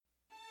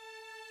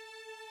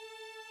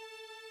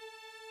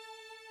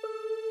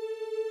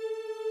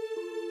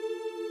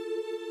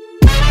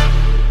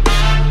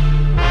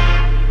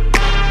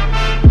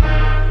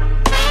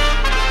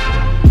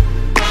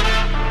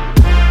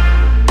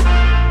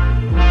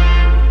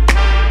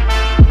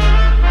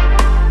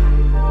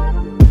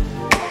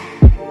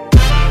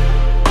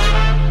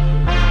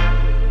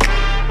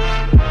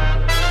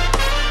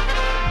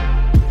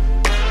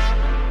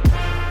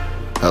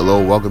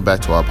welcome back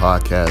to our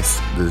podcast.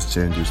 This is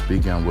Chinju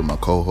speaking. I'm with my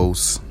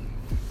co-host,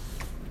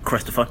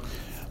 Christopher.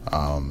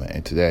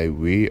 And today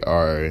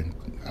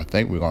I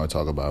think we're going to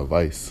talk about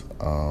advice.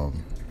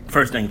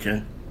 First thing,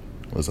 Chin.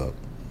 What's up?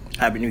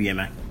 Happy New Year,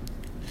 man.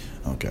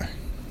 Okay.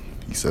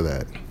 You said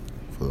that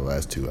for the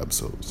last two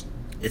episodes.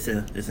 It's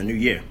a new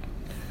year.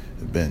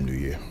 It's been a new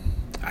year.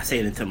 I say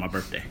it until my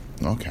birthday.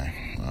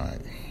 Okay. All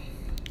right.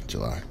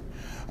 July.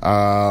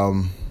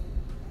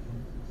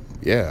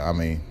 Yeah, I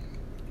mean,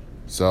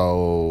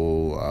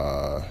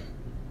 so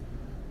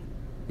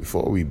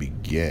before we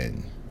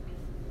begin,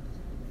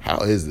 how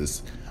is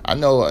this? I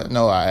know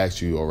I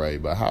asked you already,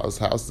 but how's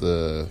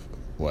the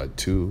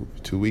two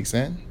weeks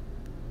in?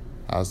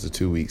 How's the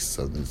 2 weeks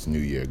of this new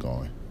year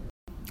going?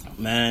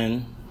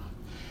 Man,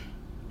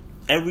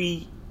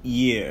 every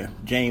year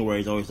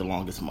January is always the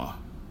longest month.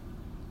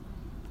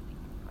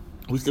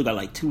 We still got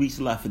like 2 weeks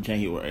left for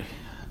January,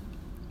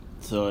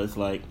 so it's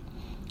like,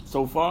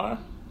 so far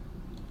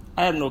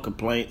I have no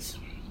complaints.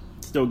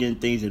 Still getting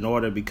things in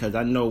order because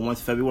I know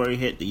once February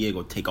hit, the year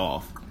gonna take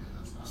off.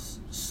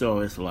 So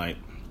it's like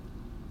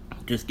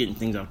just getting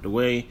things out the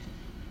way,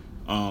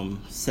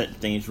 setting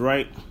things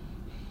right.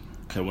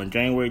 Cause when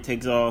January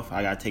takes off,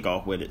 I gotta take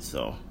off with it.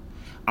 So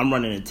I'm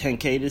running a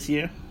 10K this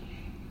year.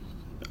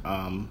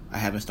 I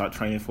haven't started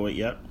training for it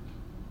yet,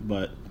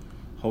 but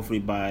hopefully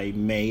by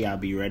May I'll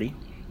be ready.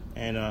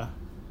 And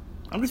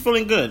I'm just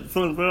feeling good,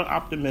 feeling real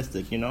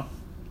optimistic. You know.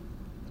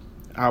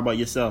 How about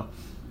yourself?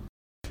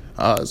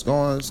 It's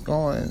going,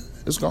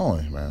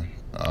 man.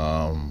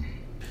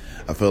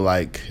 I feel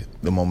like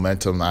the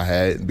momentum I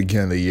had at the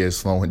beginning of the year is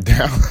slowing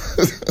down.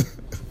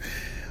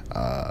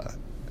 I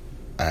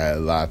had a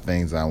lot of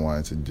things I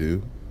wanted to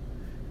do,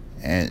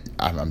 and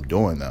I'm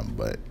doing them,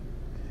 but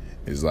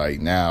it's like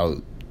now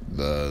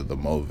the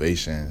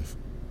motivation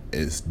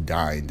is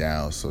dying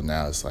down, so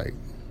now it's like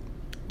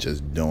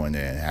just doing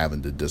it and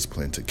having the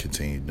discipline to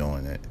continue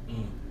doing it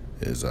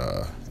is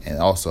and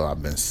also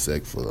I've been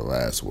sick for the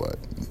last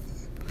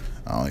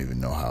I don't even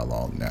know how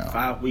long now.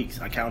 5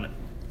 weeks, I counted.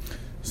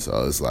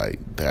 So it's like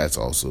that's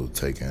also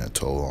taking a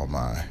toll on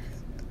my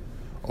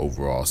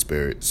overall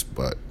spirits.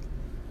 But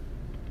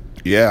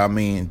yeah, I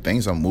mean,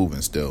 things are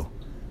moving still.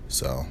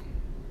 So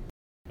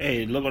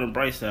hey, look on the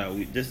bright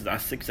side. This is our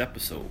 6th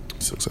episode.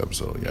 6th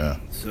episode, yeah.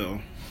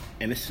 So,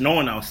 and it's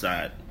snowing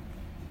outside.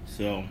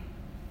 So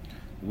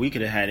we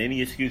could have had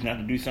any excuse not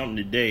to do something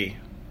today,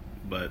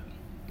 but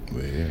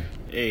yeah.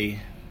 Hey,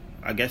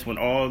 I guess when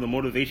all the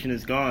motivation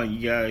is gone,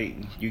 you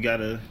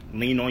gotta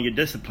lean on your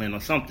discipline or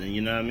something.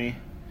 You know what I mean?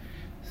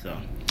 So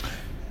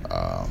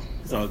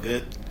it's all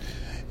good.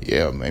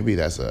 Yeah, maybe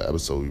that's an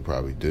episode we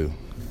probably do,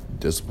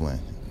 discipline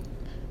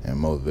and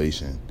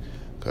motivation.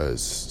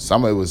 Because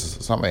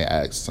somebody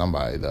asked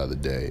somebody the other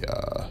day,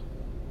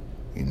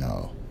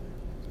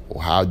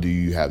 how do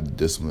you have the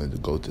discipline to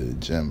go to the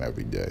gym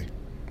every day,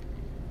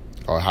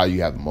 or how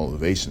you have the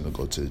motivation to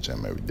go to the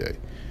gym every day?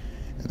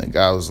 And the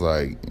guy was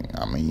like,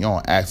 I mean, you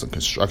don't ask a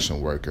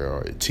construction worker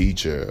or a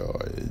teacher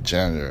or a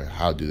janitor,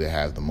 how do they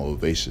have the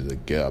motivation to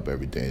get up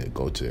every day to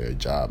go to their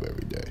job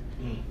every day?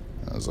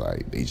 I was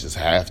like, they just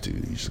have to.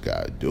 You just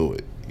got to do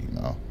it, you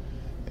know.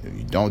 If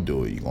you don't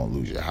do it, you're going to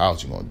lose your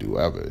house. You're going to do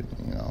whatever,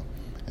 you know.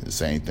 And the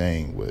same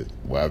thing with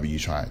whatever you're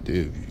trying to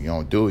do. If you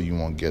don't do it, you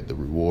won't get the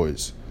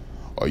rewards,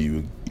 or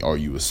you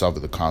will suffer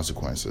the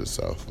consequences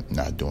of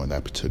not doing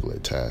that particular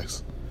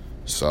task.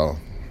 So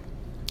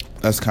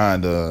that's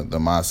kind of the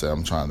mindset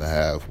I'm trying to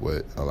have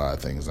with a lot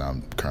of things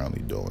I'm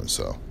currently doing.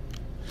 So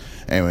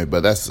anyway,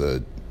 but that's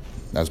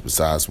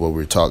besides what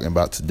we're talking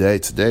about today.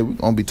 Today we're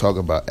going to be talking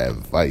about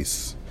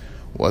advice.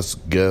 What's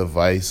good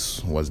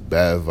advice? What's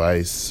bad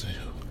advice?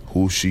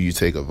 Who should you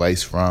take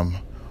advice from?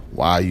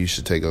 Why you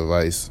should take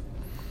advice,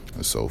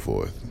 and so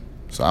forth.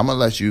 So I'm gonna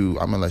let you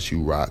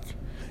rock,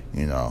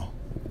 you know,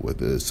 with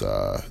this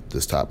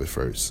topic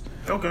first.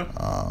 Okay.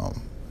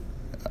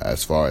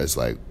 As far as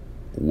like,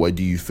 what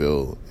do you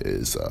feel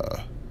is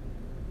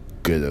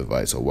good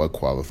advice, or what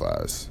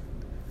qualifies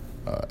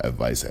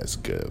advice as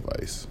good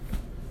advice?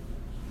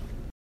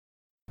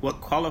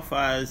 What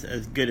qualifies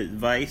as good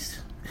advice?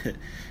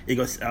 It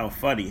gonna sound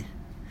funny,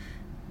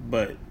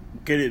 but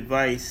good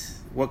advice.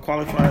 What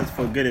qualifies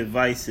for good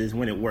advice is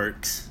when it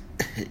works.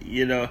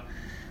 You know,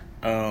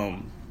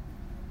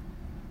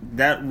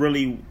 that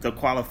really the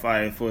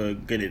qualifier for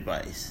good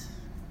advice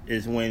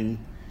is when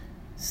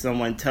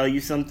someone tell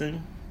you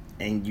something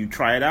and you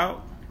try it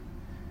out,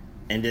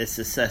 and there's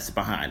success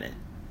behind it.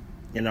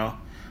 You know,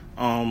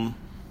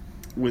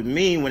 with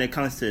me, when it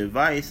comes to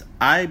advice,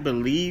 I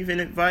believe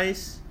in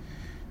advice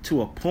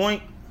to a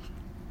point,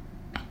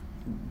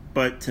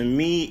 but to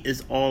me,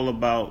 it's all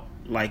about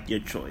like your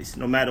choice.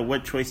 No matter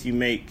what choice you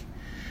make,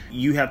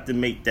 you have to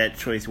make that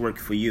choice work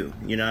for you.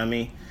 You know what I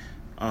mean?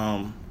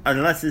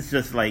 Unless it's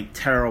just like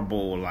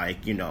terrible,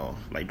 like, you know,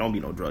 like don't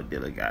be no drug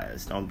dealer,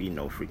 guys. Don't be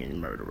no freaking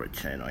murderer,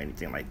 Chen, or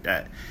anything like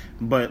that.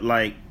 But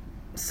like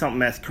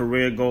something as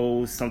career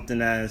goals,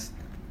 something as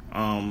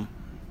something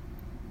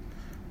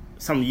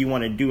you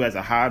want to do as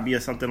a hobby or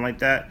something like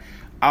that,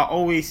 I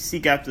always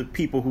seek after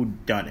people who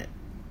done it.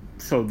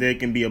 so there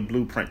can be a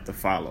blueprint to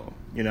follow.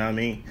 You know what I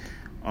mean?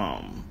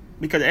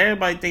 Because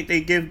everybody think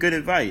they give good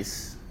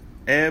advice.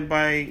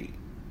 Everybody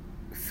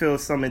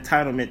feels some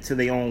entitlement to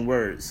their own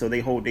words, so they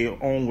hold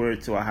their own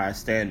word to a high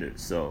standard.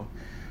 So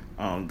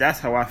that's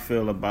how I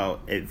feel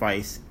about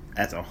advice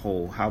as a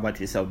whole. How about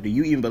yourself? Do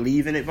you even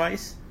believe in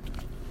advice?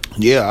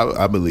 Yeah,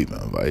 I believe in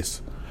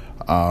advice.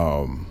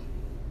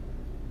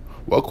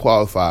 What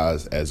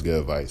qualifies as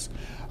good advice?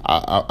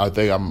 I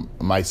think I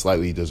might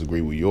slightly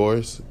disagree with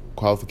yours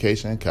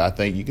qualification, because I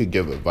think you could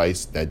give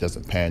advice that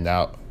doesn't pan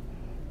out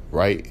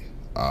right.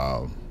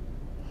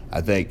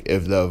 I think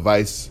if the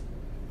advice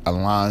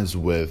aligns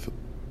with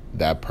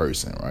that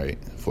person, right?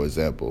 For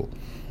example,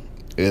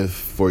 if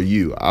for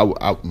you,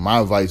 my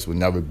advice would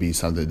never be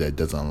something that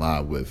doesn't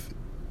align with,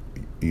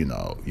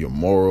 your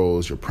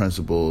morals, your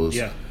principles,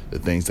 the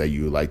things that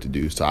you would like to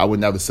do. So I would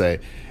never say,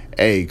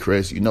 "Hey,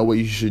 Chris, you know what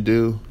you should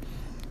do?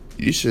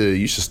 You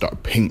should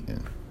start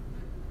painting.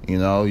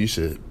 You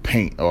should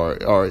paint,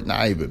 or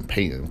not even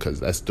painting, because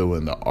that's still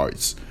in the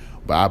arts.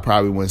 But I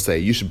probably wouldn't say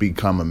you should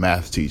become a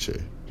math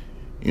teacher.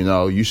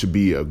 You should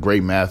be a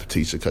great math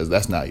teacher, because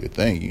that's not your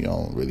thing. You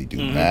don't really do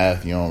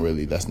math. You don't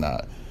really. That's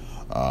not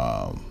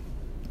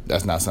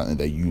something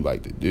that you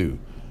like to do.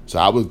 So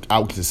I would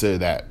consider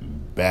that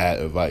bad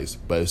advice.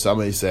 But if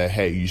somebody said,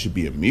 "Hey, you should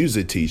be a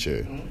music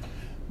teacher,"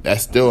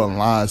 that still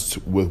aligns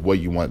with what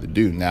you want to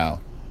do.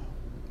 Now,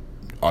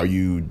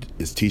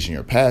 is teaching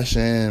your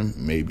passion?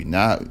 Maybe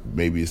not.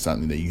 Maybe it's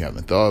something that you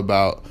haven't thought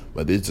about.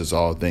 But it's just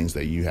all things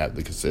that you have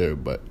to consider.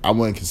 But I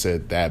wouldn't consider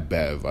that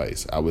bad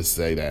advice. I would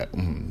say that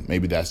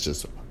maybe that's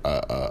just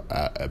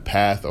a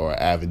path or an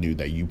avenue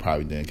that you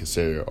probably didn't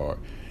consider, or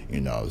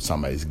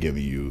somebody's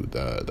giving you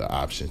the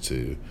option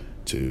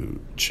to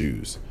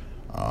choose.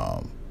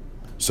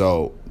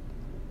 So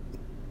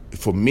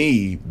for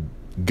me,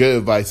 good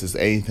advice is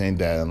anything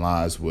that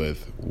aligns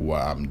with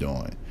what I'm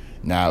doing.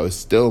 Now, it's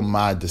still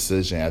my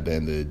decision at the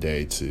end of the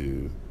day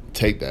to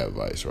take that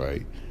advice,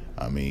 right?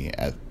 I mean,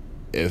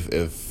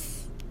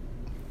 if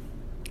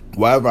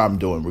whatever I'm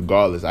doing,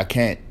 regardless, I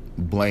can't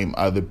blame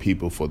other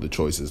people for the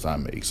choices I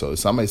make. So if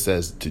somebody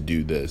says to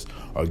do this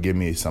or give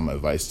me some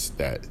advice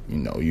that,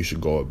 you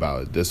should go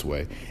about it this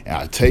way, and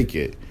I take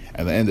it,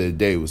 at the end of the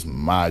day, it was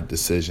my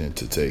decision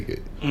to take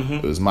it.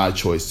 It was my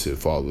choice to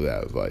follow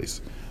that advice.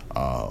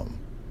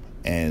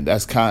 And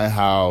that's kind of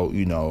how,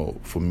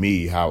 for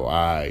me, how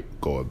I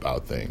go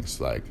about things.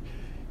 Like,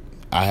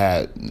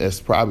 there's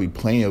probably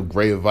plenty of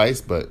great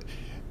advice, but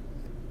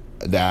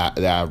that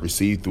I've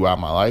received throughout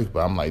my life.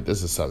 But I'm like,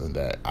 this is something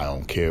that I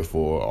don't care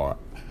for. Or,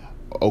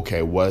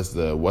 okay, what's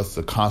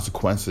the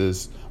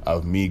consequences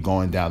of me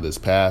going down this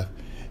path?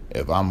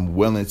 If I'm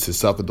willing to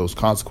suffer those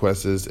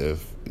consequences,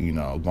 if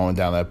going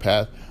down that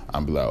path,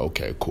 I'm be like,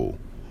 okay, cool.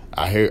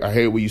 I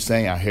hear what you're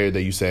saying. I hear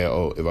that you say,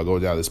 oh, if I go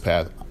down this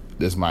path,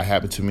 this might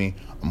happen to me.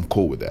 I'm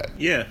cool with that.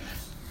 Yeah,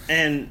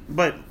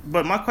 but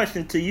my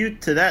question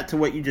to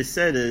what you just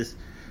said is,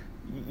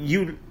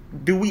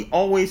 do we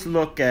always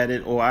look at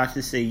it, or I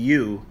should say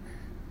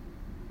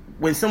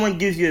when someone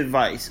gives you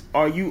advice,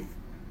 are you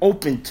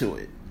open to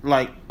it?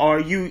 Like, are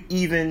you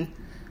even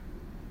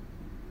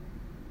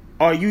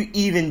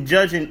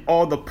judging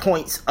all the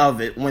points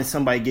of it when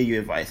somebody give you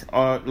advice?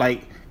 Or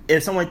like,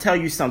 if someone tell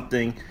you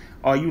something,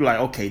 are you like,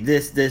 okay,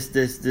 this,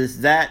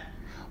 that,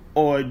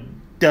 or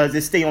does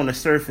it stay on the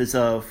surface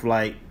of,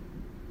 like,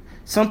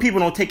 some people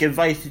don't take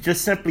advice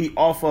just simply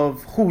off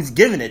of who's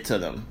giving it to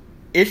them.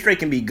 It straight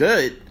can be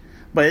good,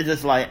 but it's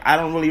just like, I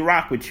don't really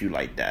rock with you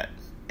like that.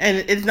 And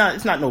it's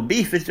not no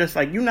beef. It's just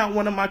like, you're not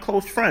one of my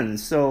close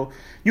friends. So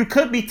you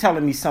could be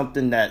telling me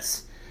something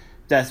that's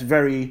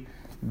very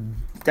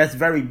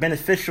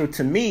beneficial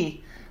to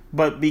me,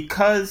 but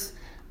because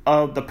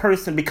of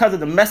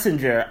the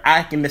messenger,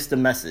 I can miss the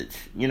message.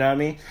 You know what I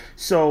mean?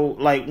 So,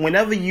 like,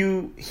 whenever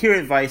you hear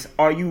advice,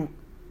 are you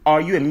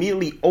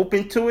immediately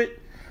open to it,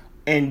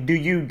 and do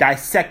you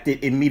dissect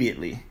it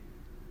immediately?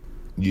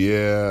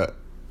 Yeah.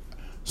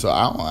 So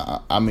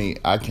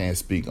I can't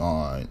speak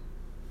on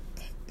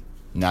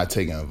not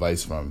taking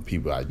advice from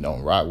people I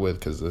don't rock with,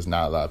 because there's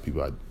not a lot of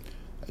people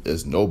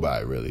there's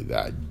nobody really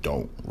that I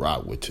don't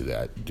rock with to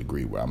that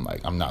degree where I'm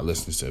like, I'm not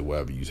listening to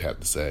whatever you have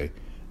to say.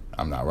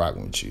 I'm not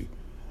rocking with you.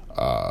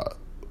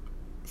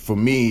 For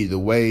me, the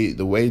way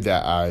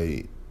that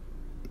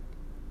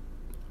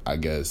I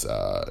guess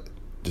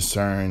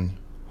discern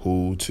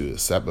who to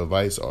accept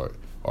advice or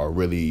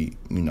really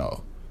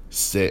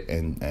sit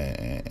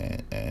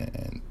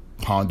and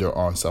ponder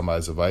on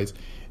somebody's advice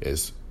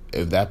is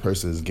if that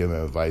person is giving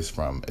advice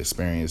from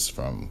experience,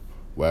 from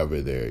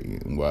whatever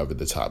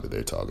the topic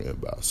they're talking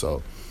about.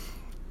 So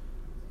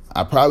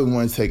I probably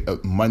want to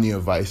take money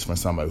advice from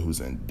somebody who's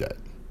in debt.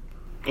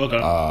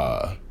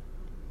 Okay.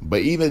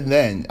 But even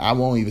then, I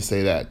won't even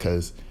say that,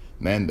 because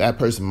then that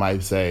person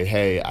might say,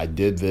 hey, I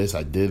did this,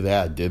 I did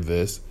that, I did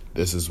this.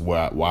 This is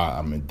why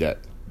I'm in debt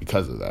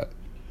because of that.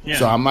 Yeah.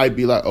 So I might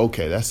be like,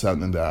 okay, that's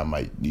something that I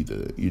might need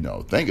to,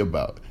 think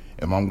about.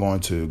 If I'm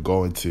going to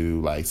go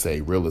into, like,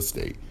 say, real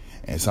estate,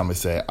 and somebody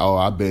say, oh,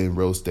 I've been in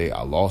real estate,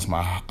 I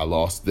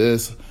lost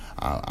this,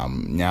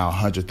 I'm now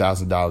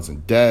 $100,000 in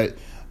debt.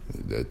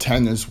 The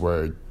tenants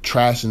were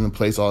trashing the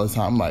place all the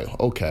time. I'm like,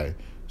 okay,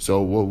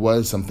 so what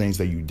are some things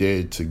that you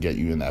did to get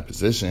you in that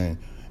position?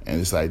 And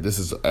it's like, this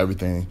is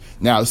everything.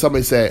 Now, if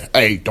somebody said,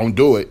 hey, don't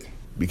do it,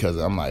 because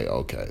I'm like,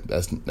 okay,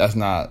 that's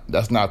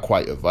not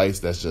quite advice.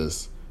 That's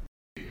just.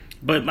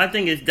 But my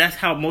thing is, that's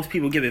how most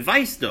people give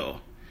advice, though.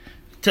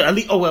 To at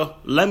least,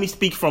 let me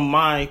speak from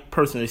my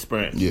personal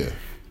experience. Yeah.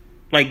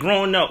 Like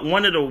growing up,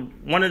 one of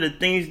the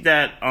things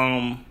that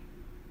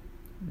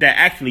that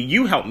actually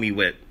you helped me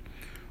with,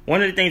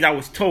 one of the things I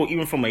was told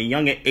even from a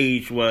younger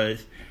age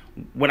was,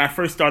 when I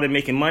first started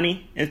making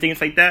money and things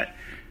like that,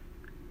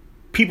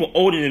 people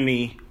older than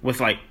me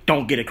was like,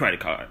 don't get a credit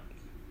card.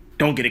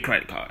 Don't get a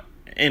credit card.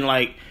 And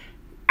like,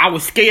 I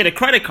was scared of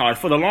credit cards.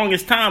 For the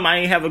longest time, I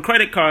ain't have a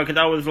credit card because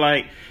I was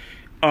like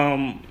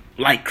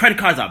credit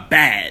cards are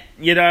bad.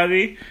 You know what I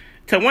mean?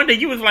 So one day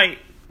you was like,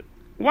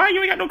 why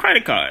you ain't got no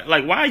credit card?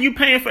 Like, why are you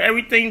paying for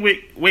everything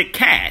with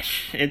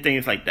cash and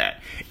things like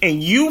that?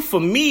 And you, for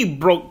me,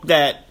 broke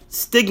that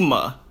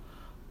stigma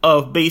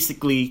of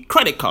basically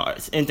credit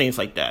cards and things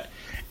like that.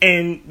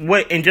 And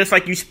just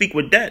like you speak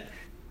with debt,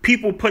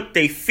 people put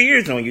their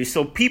fears on you.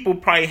 So people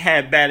probably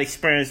had bad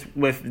experience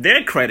with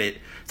their credit.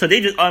 So they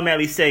just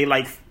automatically say,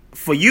 like,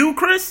 for you,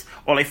 Chris,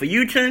 or like for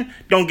you, Chen,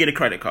 don't get a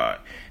credit card.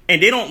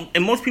 And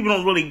and most people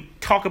don't really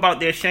talk about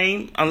their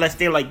shame unless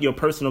they're like your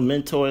personal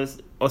mentors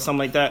or something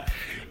like that.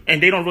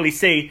 And they don't really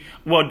say,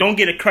 well, don't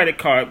get a credit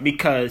card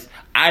because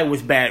I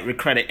was bad with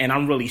credit and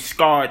I'm really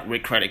scarred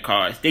with credit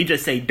cards. They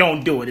just say,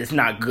 don't do it. It's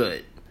not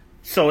good.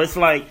 So it's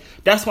like,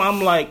 that's why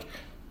I'm like,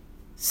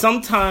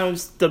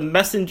 sometimes the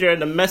messenger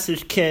and the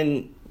message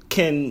can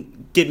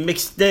get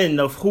mixed in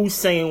of who's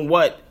saying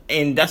what.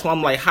 And that's why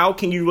I'm like, how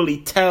can you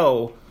really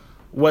tell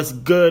what's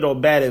good or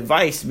bad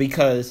advice?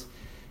 Because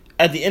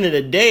at the end of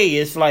the day,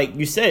 it's like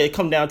you said, it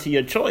comes down to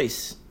your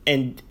choice.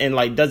 And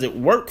like, does it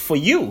work for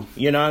you?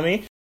 You know what I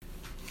mean?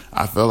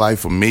 I feel like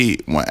for me,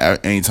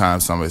 anytime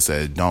somebody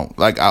said don't,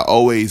 like, I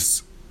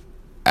always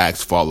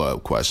ask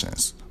follow-up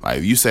questions. Like,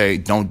 if you say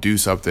don't do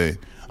something,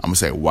 I'm gonna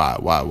say why.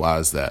 Why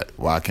is that?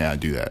 Why can't I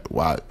do that?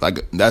 Why?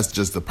 Like, that's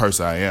just the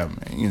person I am.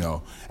 And, you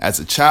know, as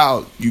a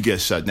child, you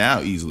get shut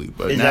down easily.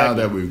 But now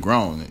that we're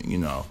grown, you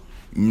know,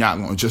 you're not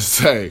gonna just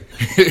say,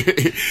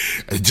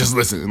 just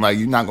listen. Like,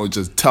 you're not gonna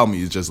just tell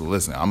me, just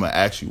listen. I'm gonna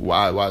ask you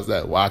why. Why is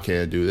that? Why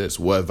can't I do this?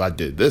 What if I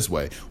did this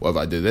way? What if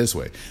I did this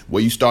way?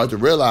 Well, you start to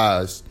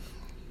realize,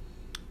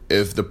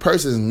 if the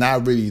person is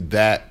not really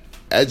that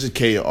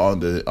educated on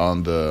the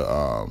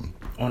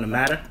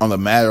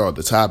matter or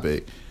the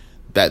topic,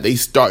 that they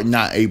start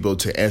not able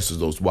to answer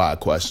those why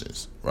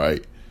questions,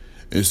 right?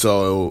 And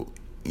so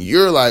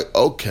you're like,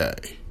 okay,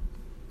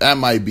 that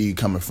might be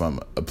coming from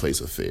a place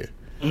of fear.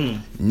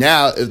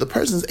 Now, if the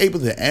person is able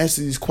to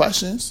answer these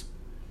questions,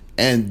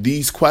 and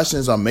these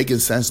questions are making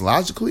sense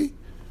logically,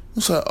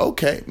 it's like,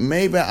 okay,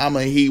 maybe I'm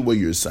gonna heed what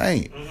you're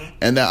saying,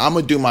 and then I'm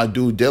gonna do my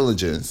due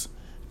diligence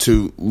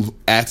to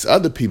ask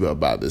other people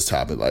about this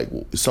topic. Like,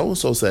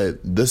 so-and-so said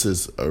this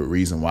is a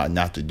reason why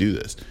not to do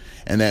this.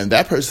 And then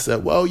that person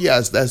said, well,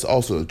 yes, that's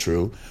also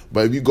true.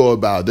 But if you go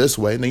about it this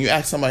way, then you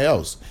ask somebody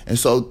else. And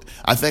so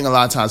I think a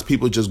lot of times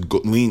people just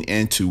lean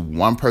into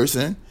one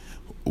person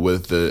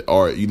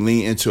or you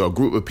lean into a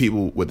group of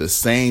people with the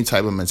same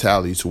type of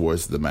mentality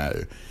towards the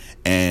matter.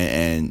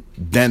 And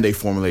then they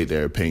formulate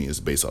their opinions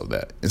based off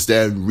that,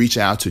 instead of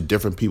reaching out to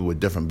different people with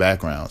different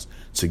backgrounds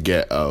to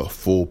get a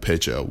full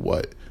picture of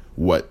what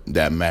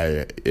that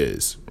matter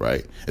is,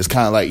 right? It's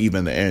kind of like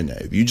even the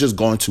internet. If you just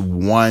go into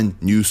one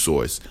news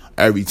source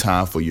every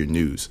time for your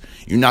news,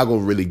 you're not going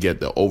to really get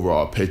the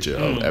overall picture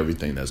of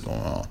everything that's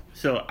going on.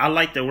 So I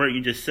like the word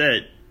you just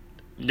said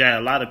that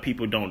a lot of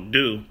people don't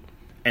do,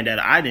 and that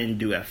I didn't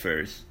do at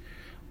first.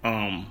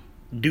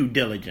 Due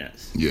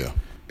diligence. Yeah.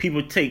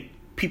 People take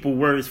people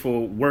words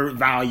for word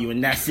value,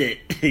 and that's it.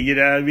 You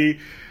know what I mean?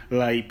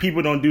 Like,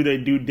 people don't do their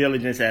due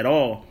diligence at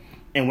all.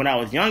 And when I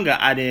was younger,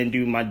 I didn't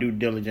do my due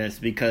diligence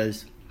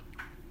because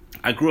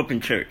I grew up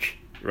in church,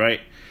 right?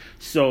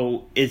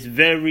 So it's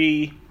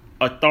very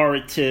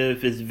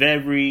authoritative. It's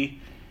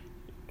very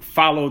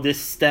follow this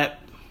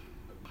step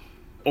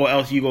or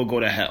else you go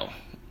to hell.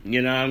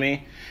 You know what I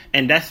mean?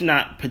 And that's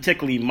not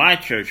particularly my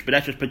church, but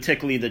that's just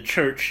particularly the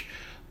church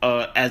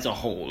as a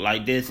whole.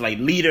 Like, there's like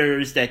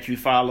leaders that you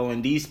follow,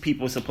 and these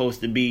people are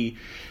supposed to be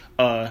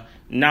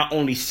not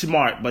only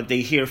smart, but they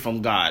hear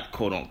from God,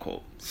 quote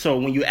unquote. So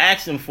when you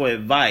ask them for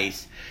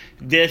advice,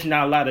 there's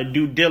not a lot of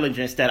due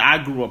diligence that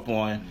I grew up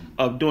on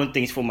of doing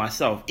things for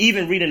myself.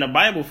 Even reading the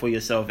Bible for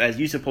yourself, as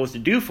you're supposed to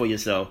do for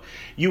yourself,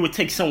 you would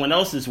take someone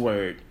else's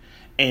word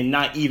and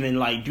not even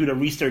like do the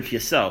research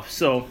yourself.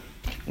 So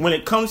when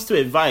it comes to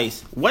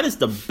advice, what is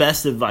the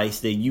best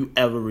advice that you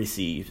ever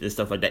received and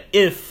stuff like that?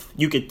 If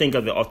you could think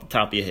of it off the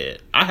top of your head.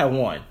 I have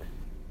one.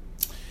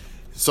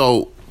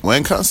 So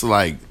when it comes to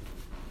like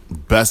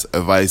best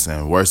advice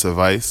and worst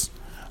advice,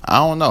 I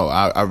don't know.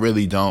 I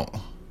really don't.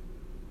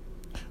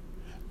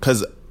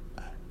 Because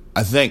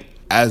I think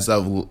I've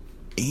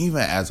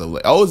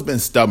always been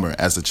stubborn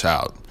as a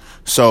child.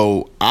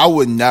 So I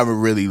would never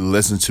really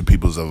listen to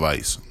people's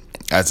advice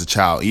as a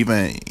child,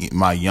 even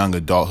my young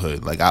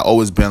adulthood. Like, I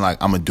always been like,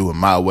 I'm gonna do it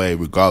my way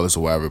regardless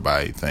of what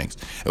everybody thinks.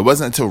 It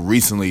wasn't until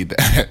recently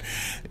that,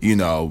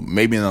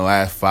 maybe in the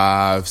last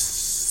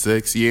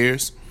 5-6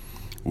 years,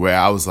 where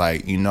I was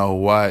like, you know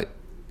what,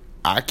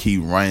 I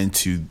keep running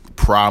to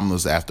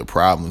problems after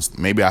problems.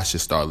 Maybe I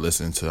should start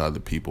listening to other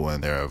people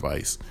and their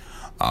advice.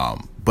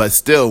 But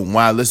still, when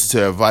I listen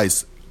to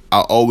advice,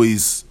 I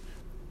always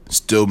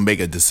still make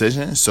a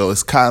decision. So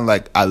it's kind of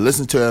like I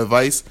listen to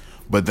advice,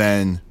 but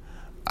then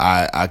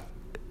I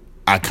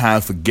kind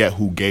of forget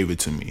who gave it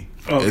to me.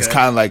 Okay. It's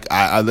kind of like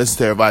I listen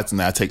to advice and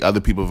then I take other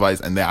people's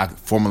advice and then I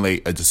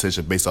formulate a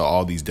decision based on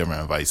all these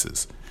different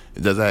advices.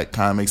 Does that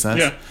kind of make sense?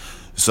 Yeah.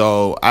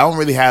 So I don't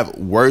really have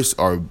worst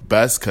or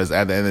best, because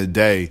at the end of the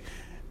day,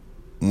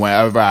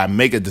 whenever I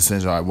make a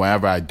decision or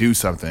whenever I do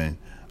something,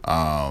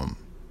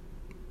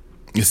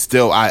 it's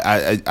still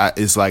it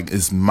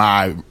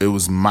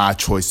was my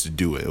choice to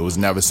do it. It was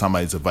never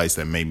somebody's advice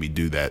that made me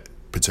do that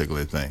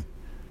particular thing.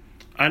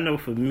 I know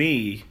for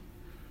me,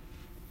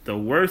 the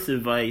worst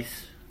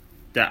advice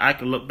that I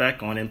could look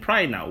back on, and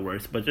probably not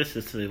worst, but just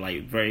to say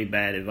like very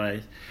bad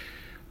advice,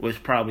 was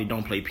probably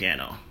don't play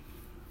piano.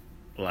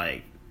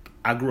 Like,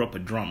 I grew up a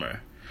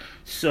drummer.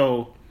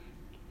 So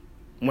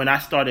when I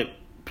started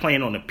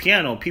playing on the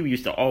piano, people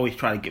used to always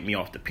try to get me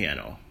off the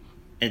piano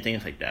and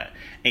things like that.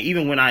 And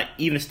even when I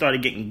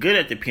started getting good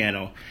at the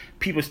piano,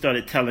 people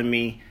started telling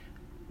me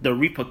the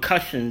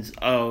repercussions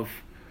of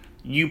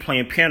you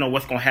playing piano,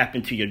 what's going to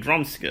happen to your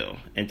drum skill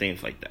and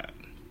things like that.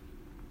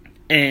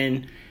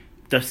 And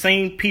the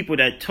same people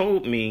that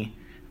told me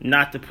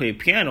not to play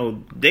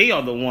piano, they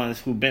are the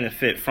ones who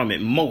benefit from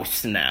it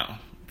most now,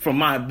 from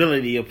my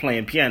ability of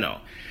playing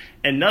piano.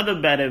 Another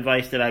bad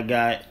advice that I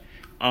got,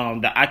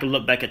 that I could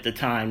look back at the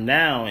time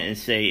now and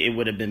say it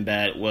would have been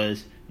bad,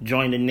 was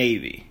join the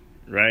Navy,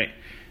 right?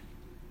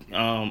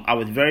 I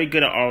was very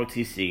good at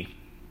ROTC,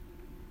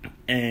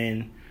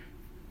 and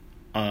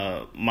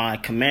my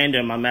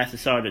commander, my master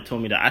sergeant,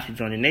 told me that I should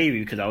join the Navy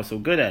because I was so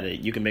good at it.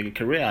 You can make a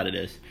career out of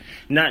this.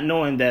 Not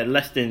knowing that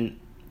less than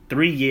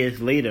 3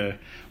 years later,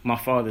 my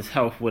father's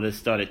health would have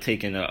started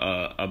taking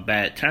a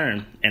bad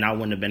turn, and I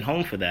wouldn't have been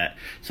home for that.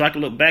 So I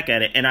can look back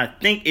at it, and I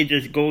think it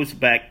just goes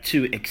back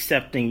to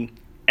accepting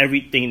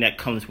everything that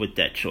comes with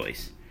that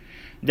choice.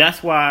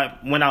 That's why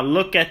when I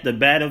look at the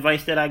bad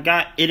advice that I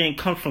got, it didn't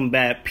come from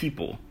bad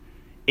people.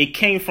 It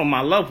came from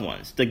my loved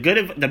ones. The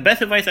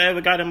best advice I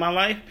ever got in my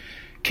life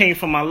came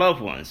from my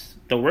loved ones.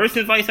 The worst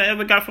advice I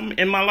ever got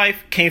in my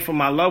life came from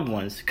my loved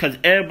ones, because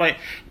everybody,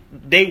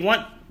 they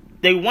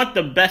want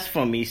the best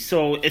from me.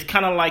 So it's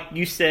kind of like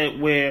you said,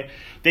 where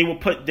they will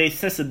put their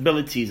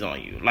sensibilities on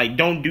you. Like,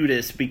 don't do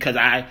this because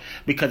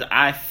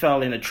I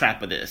fell in a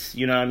trap of this.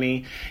 You know what I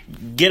mean?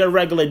 Get a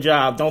regular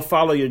job. Don't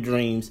follow your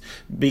dreams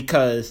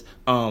because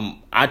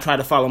I tried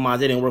to follow mine.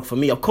 They didn't work for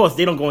me. Of course,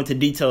 they don't go into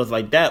details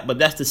like that, but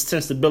that's the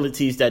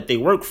sensibilities that they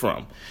work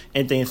from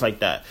and things like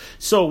that.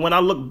 So when I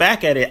look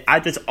back at it, I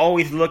just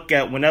always look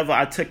at whenever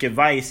I took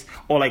advice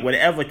or like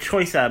whatever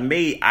choice I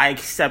made, I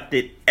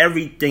accepted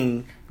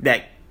everything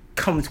that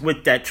comes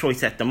with that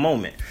choice at the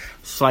moment.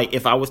 It's like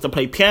if I was to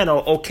play piano,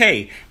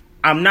 okay,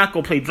 I'm not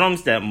going to play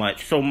drums that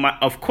much. So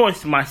of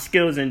course my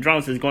skills in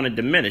drums is going to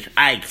diminish.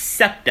 I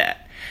accept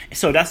that.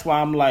 So that's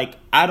why I'm like,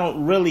 I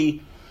don't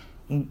really,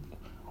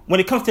 when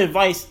it comes to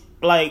advice,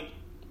 like,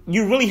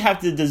 you really have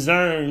to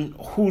discern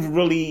who's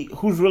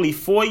really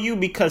for you,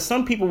 because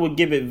some people will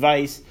give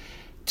advice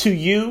to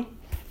you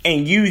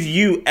and use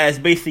you as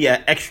basically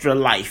an extra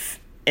life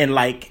in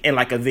like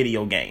a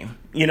video game.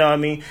 You know what I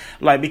mean?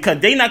 Like,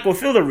 because they not going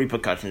to feel the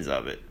repercussions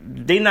of it.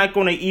 They not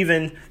going to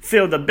even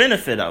feel the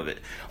benefit of it.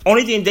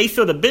 Only thing they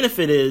feel the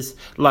benefit is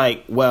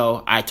like,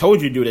 well, I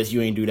told you to do this,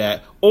 you ain't do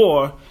that.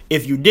 Or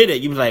if you did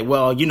it, you was like,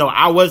 well,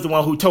 I was the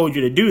one who told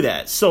you to do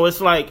that. So it's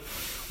like,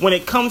 when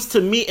it comes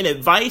to me and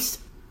advice,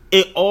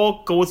 it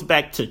all goes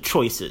back to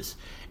choices.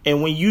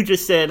 And when you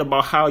just said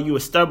about how you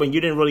were stubborn,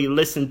 you didn't really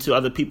listen to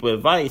other people's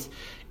advice.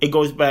 It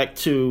goes back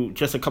to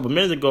just a couple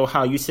minutes ago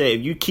how you said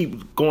if you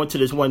keep going to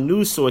this one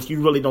news source,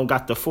 you really don't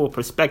got the full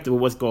perspective of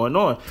what's going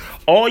on.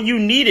 All you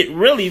needed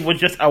really was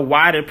just a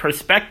wider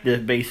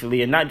perspective,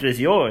 basically, and not just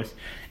yours.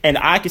 And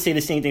I can say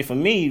the same thing for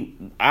me.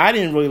 I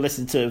didn't really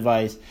listen to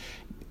advice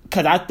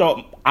because I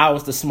thought I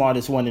was the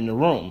smartest one in the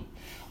room.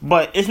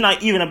 But it's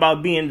not even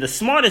about being the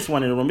smartest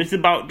one in the room. It's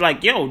about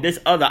like, there's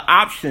other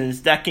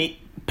options that can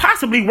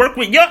possibly work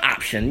with your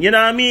option. You know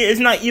what I mean?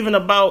 It's not even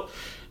about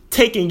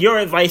taking your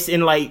advice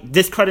and like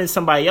discrediting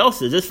somebody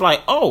else's. It's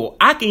like, oh,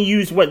 I can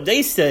use what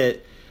they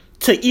said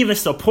to even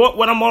support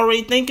what I'm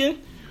already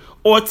thinking,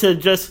 or to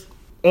just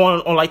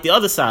on like the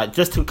other side,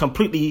 just to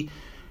completely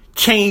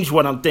change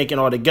what I'm thinking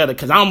altogether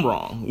because I'm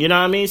wrong. You know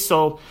what I mean?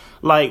 So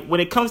like when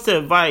it comes to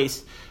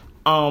advice,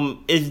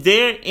 is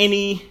there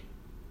any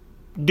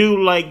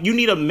you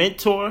need a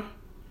mentor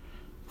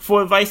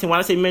for advice? And when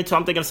I say mentor,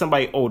 I'm thinking of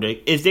somebody older.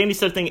 Is there any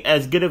such thing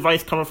as good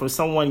advice coming from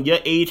someone your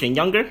age and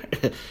younger?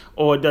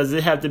 Or does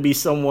it have to be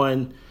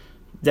someone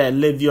that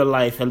lived your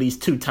life at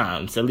least 2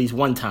 times, at least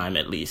one time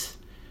at least?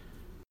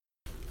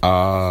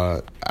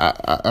 I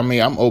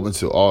mean, I'm open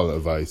to all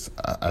advice.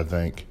 I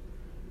think,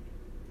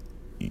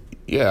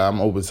 yeah,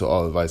 I'm open to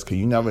all advice because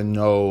you never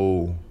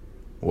know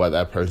what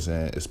that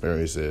person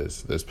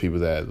experiences. There's people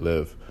that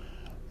live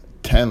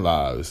 10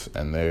 lives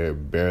and they're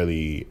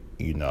barely,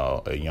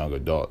 a young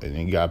adult, and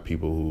then you got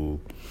people who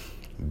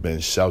been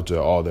sheltered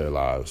all their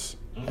lives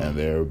and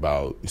they're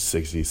about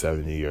 60,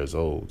 70 years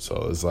old.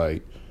 So it's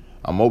like,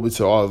 I'm open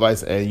to all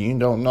advice, and you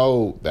don't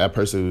know that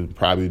person who's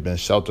probably been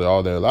sheltered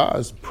all their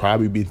lives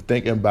probably be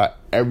thinking about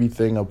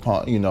everything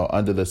upon,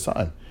 under the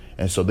sun.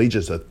 And so they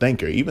just a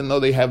thinker. Even though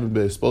they haven't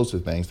been exposed to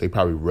things, they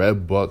probably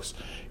read books,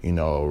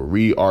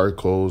 read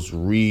articles,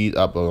 read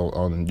up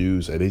on the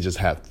news, and they just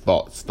have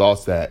thoughts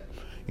that,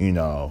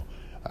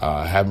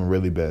 haven't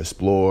really been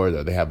explored,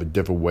 or they have a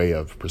different way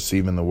of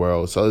perceiving the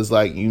world. So it's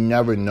like you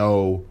never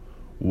know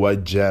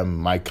what gem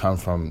might come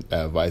from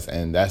that advice.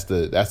 And that's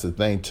the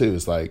thing too.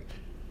 It's like,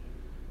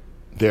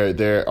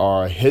 there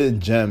are hidden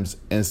gems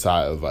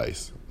inside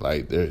advice.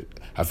 Like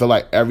I feel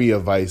like every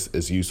advice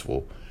is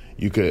useful.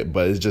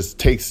 But it just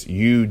takes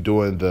you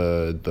doing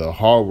the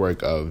hard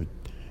work of,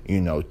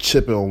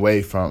 chipping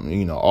away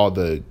from, all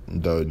the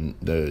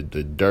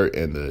dirt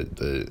and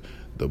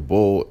the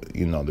bull,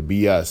 the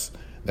BS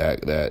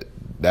that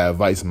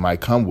advice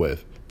might come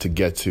with to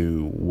get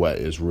to what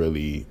is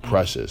really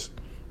precious.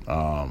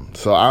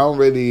 So I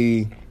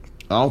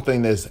don't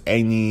think there's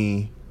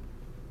any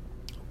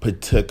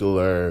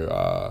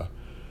particular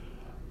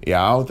I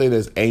don't think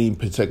there's any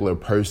particular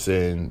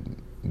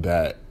person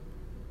that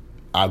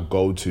I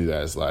go to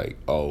that's like,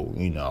 oh,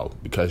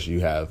 because you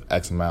have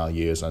X amount of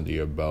years under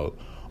your belt,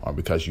 or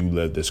because you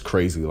live this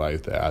crazy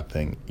life, that I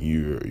think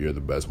you're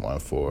the best one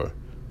for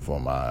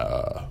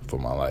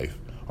my life,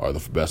 or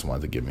the best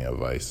one to give me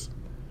advice.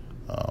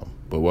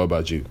 But what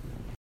about you?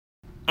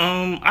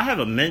 I have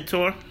a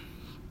mentor,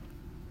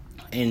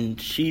 and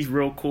she's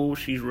real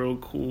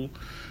cool.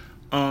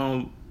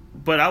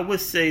 But I would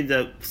say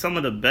that some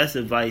of the best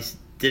advice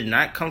did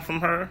not come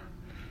from her.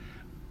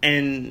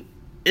 And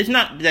it's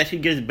not that she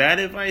gives bad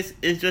advice.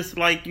 It's just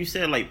like you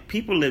said, like,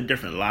 people live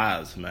different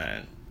lives,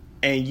 man.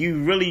 And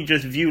you really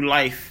just view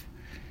life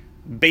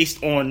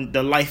based on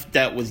the life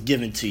that was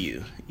given to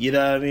you. You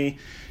know what I mean?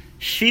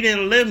 She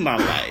didn't live my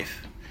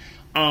life.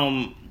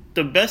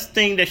 The best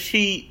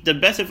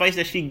advice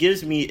that she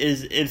gives me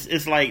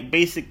is like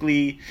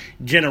basically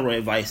general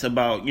advice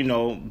about,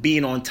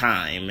 being on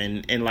time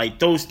and like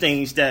those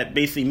things that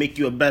basically make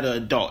you a better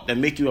adult, that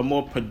make you a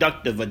more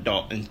productive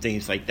adult and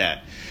things like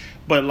that.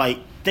 But like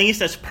things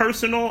that's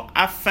personal,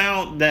 I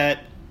found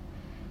that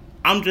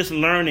I'm just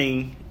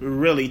learning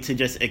really to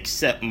just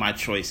accept my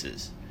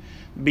choices,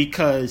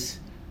 because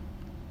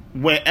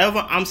wherever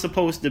I'm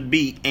supposed to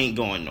be ain't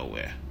going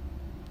nowhere.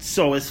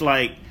 So it's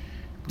like,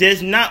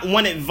 there's not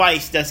one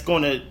advice that's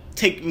going to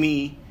skip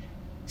me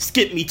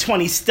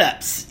 20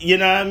 steps. You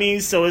know what I mean?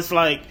 So it's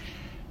like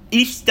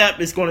each step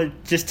is going to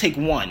just take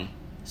one.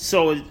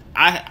 So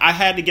I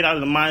had to get out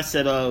of the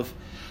mindset of,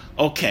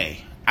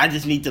 okay, I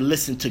just need to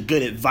listen to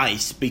good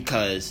advice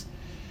because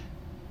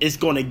it's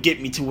going to get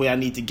me to where I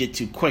need to get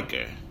to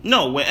quicker.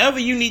 No, wherever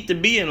you need to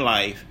be in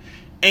life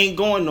ain't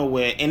going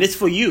nowhere. And it's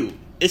for you.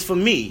 It's for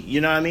me.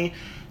 You know what I mean?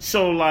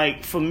 So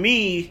like for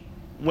me,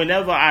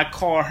 whenever I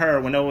call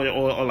her,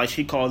 or like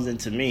she calls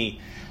into me,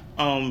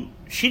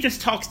 she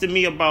just talks to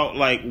me about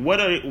like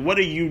what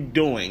are you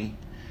doing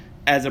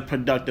as a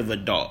productive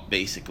adult,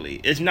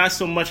 basically. It's not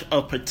so much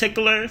of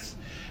particulars,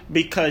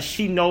 because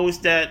she knows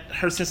that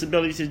her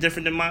sensibilities is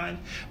different than mine,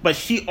 but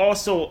she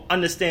also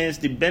understands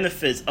the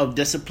benefits of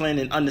discipline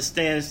and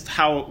understands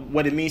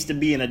what it means to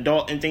be an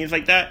adult and things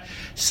like that.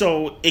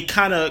 So it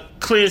kind of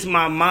clears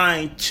my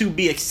mind to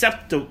be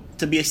acceptable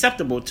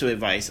to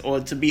advice, or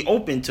to be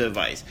open to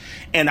advice.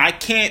 And I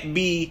can't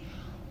be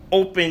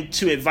open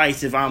to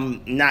advice if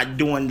I'm not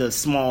doing the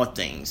small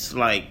things,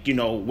 like,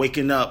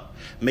 waking up,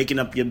 making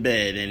up your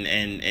bed,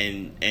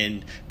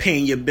 and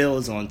paying your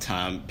bills on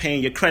time,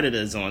 paying your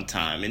creditors on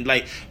time. And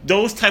like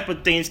those type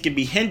of things can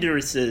be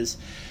hindrances,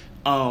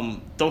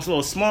 those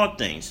little small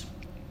things.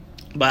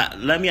 But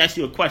let me ask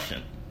you a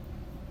question.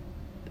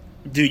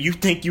 Do you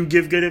think you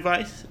give good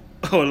advice?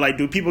 Or like,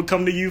 do people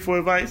come to you for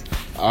advice?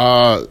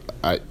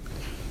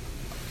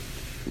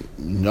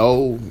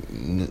 No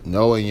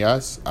and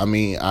yes. I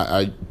mean,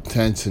 I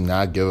tend to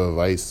not give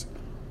advice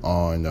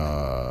on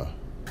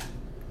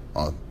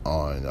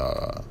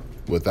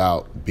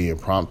without being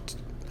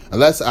prompted,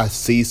 unless I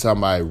see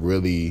somebody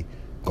really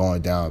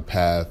going down a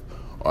path,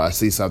 or I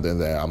see something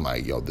that I'm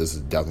like, yo, this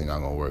is definitely not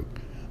gonna work.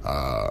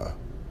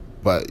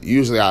 But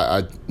usually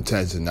I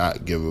tend to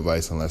not give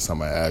advice unless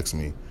somebody asks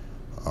me.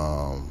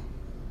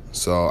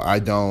 So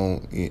I'm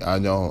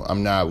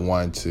not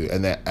one to,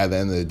 and then at the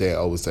end of the day, I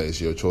always say it's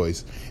your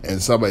choice. And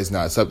if somebody's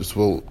not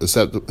acceptable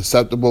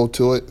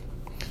to it,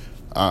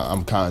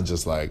 I'm kind of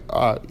just like,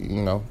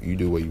 you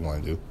do what you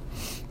want to do.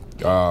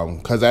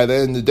 Because at the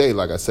end of the day,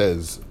 like I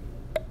said,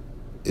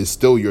 it's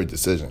still your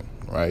decision,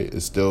 right?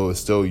 It's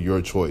still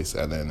your choice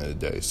at the end of the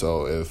day.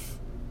 So if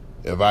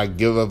I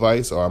give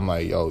advice, or I'm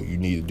like, yo, you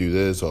need to do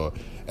this, or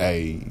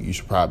hey, you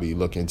should probably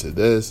look into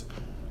this,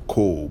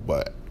 cool,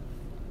 but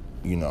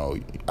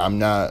I'm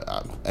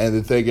not. And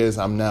the thing is,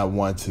 I'm not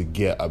one to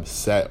get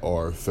upset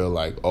or feel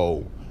like,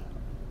 oh,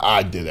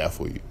 I did that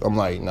for you. I'm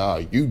like, nah,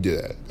 you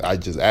did that.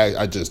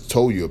 I just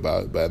told you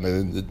about it. But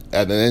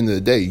at the end of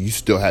the day, you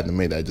still had to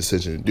make that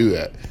decision to do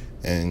that.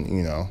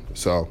 And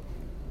so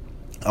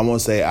I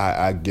won't say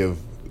I give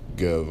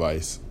good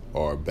advice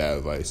or bad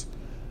advice,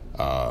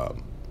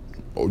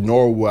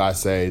 nor will I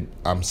say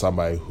I'm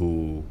somebody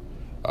who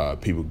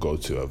people go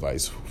to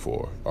advice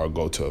for or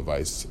go to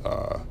advice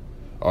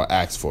or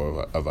ask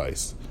for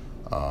advice.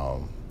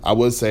 I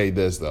would say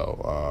this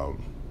though,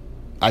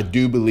 I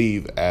do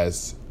believe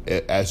as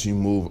you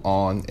move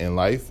on in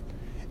life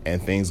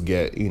and things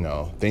get a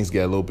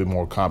little bit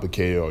more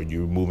complicated, or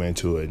you move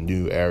into a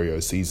new area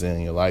or season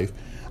in your life,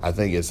 I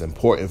think it's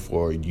important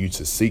for you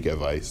to seek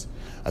advice.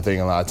 I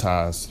think a lot of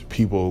times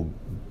people,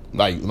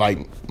 like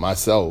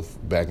myself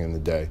back in the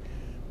day,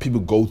 people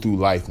go through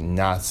life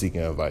not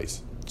seeking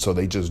advice. So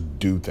they just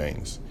do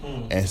things.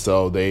 And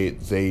so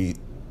they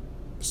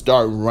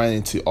start running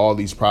into all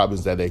these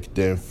problems that they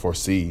didn't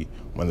foresee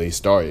when they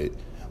started,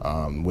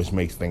 which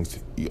makes things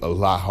a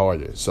lot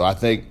harder. So I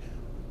think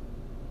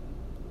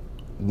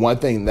one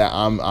thing that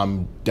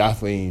I'm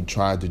definitely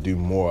trying to do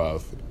more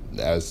of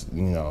as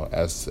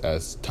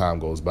time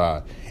goes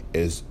by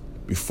is,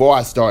 before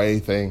I start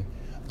anything,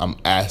 I'm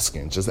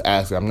just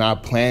asking. I'm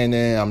not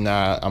planning. I'm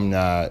not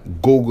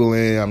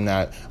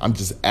Googling. I'm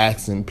just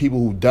asking people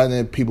who've done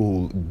it,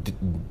 people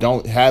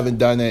who haven't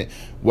done it.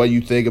 What do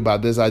you think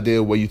about this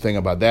idea? What do you think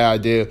about that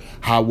idea?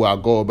 How will I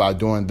go about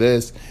doing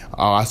this?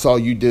 I saw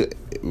you did,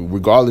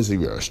 regardless if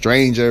you're a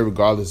stranger,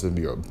 regardless if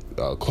you're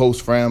a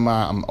close friend of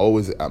mine.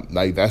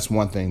 I'm that's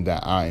one thing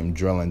that I am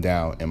drilling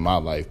down in my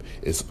life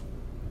is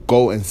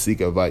go and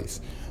seek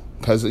advice.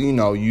 Because,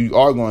 you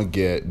are going to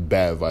get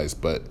bad advice,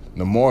 but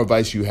the more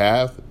advice you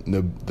have,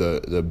 the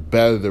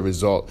better the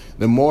result.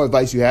 The more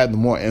advice you have, the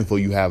more info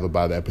you have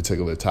about that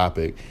particular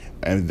topic,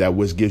 and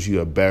which gives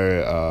you a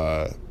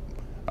better,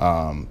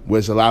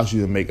 which allows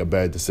you to make a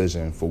better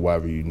decision for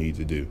whatever you need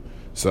to do.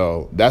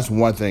 So that's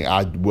one thing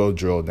I will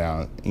drill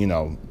down.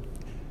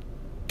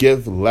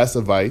 Give less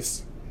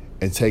advice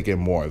and take in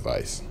more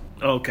advice.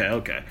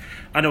 Okay.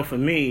 I know for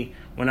me,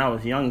 when I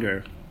was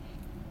younger,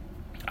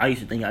 I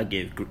used to think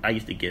I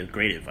used to give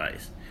great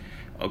advice.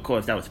 Of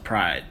course, that was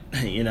pride.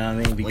 You know what I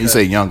mean? Because when you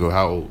say younger,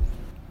 how old?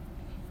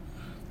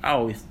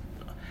 I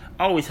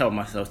always held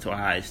myself to a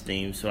high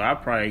esteem, so I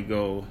probably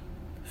go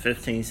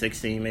 15,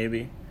 16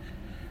 maybe.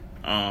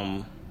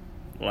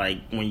 Like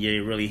when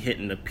you're really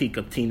hitting the peak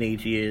of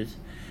teenage years.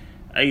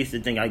 I used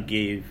to think I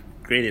gave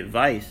great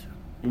advice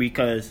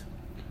because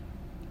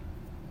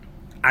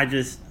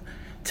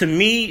to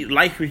me,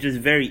 life was just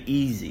very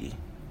easy.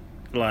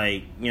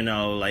 Like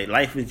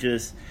life was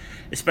just,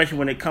 especially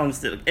when it comes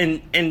to,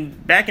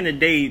 and back in the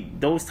day,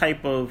 those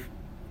type of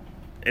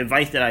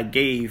advice that I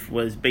gave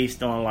was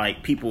based on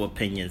like people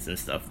opinions and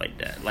stuff like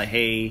that. Like,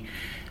 hey,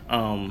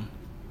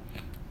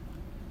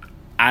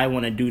 I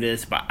want to do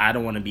this, but I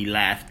don't want to be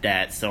laughed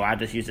at. So I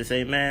just used to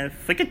say, man,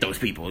 forget those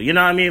people. You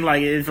know what I mean?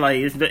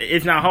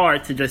 It's not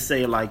hard to just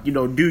say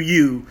do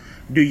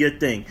your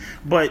thing.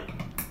 But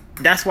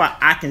that's why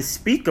I can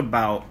speak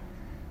about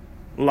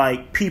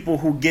people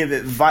who give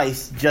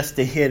advice just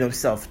to hear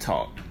themselves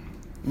talk,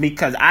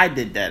 because I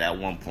did that at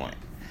one point,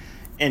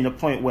 and the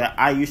point where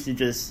I used to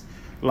just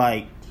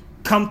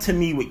come to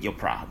me with your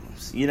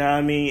problems, you know what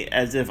I mean,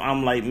 as if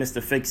I'm like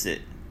Mr. Fix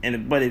It.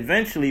 But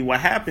eventually what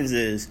happens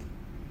is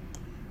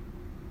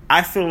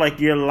I feel like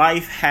your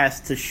life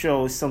has to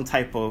show some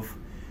type of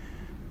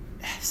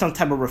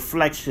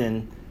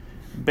reflection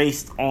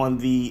based on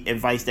the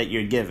advice that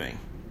you're giving,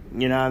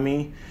 you know what I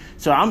mean.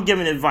 So I'm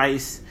giving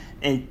advice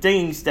and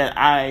things that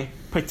I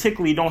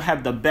particularly don't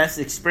have the best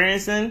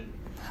experience in,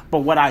 but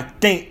what I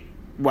think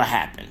will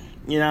happen.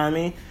 You know what I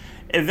mean?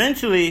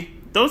 Eventually,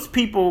 those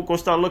people go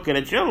start looking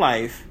at your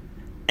life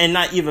and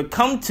not even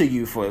come to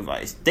you for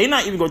advice. They're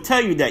not even going to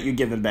tell you that you're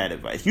giving bad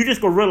advice. You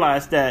just going to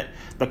realize that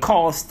the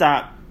calls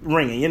stop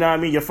ringing. You know what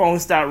I mean? Your phone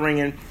start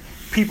ringing.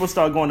 People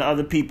start going to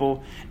other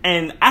people.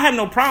 And I have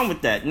no problem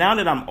with that. Now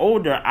that I'm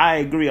older, I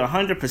agree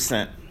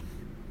 100%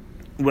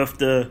 with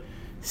the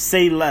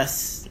say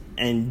less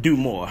and do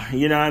more.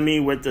 You know what I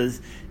mean? With the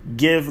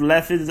give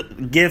less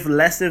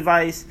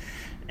advice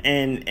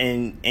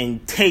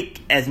and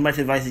take as much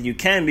advice as you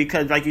can,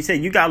 because like you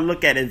said, you gotta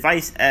look at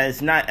advice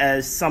as not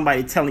as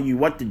somebody telling you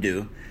what to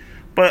do,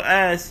 but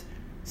as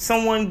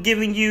someone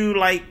giving you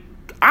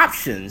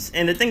options.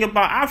 And the thing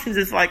about options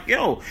is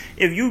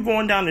if you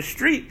going down the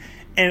street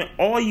and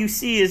all you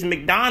see is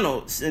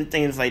McDonald's and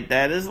things like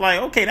that, it's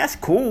okay, that's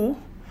cool.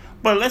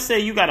 But let's say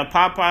you got a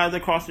Popeyes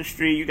across the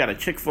street, you got a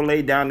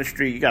Chick-fil-A down the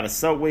street, you got a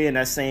Subway in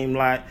that same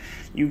lot,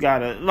 you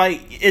got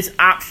it's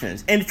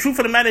options. And the truth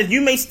of the matter is you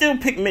may still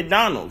pick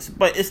McDonald's,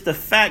 but it's the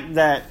fact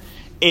that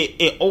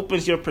it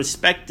opens your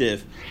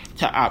perspective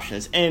to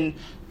options. And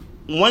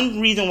one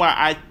reason why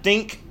I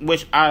think,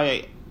 which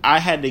I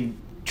had to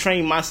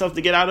train myself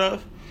to get out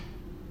of,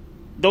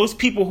 those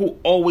people who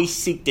always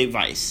seek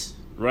advice,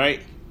 right?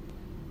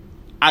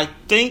 I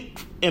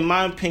think, in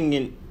my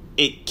opinion,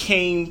 it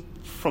came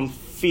from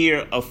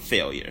fear of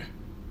failure.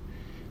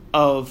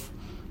 I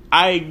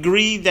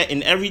agree that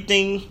in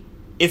everything,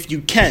 if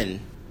you can,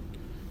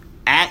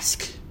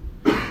 ask.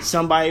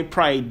 Somebody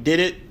probably did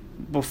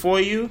it before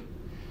you,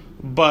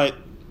 but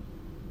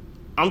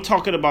I'm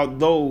talking about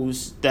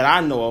those that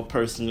I know of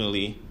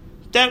personally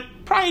that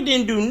probably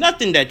didn't do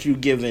nothing that you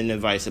giving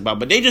advice about,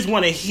 but they just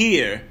want to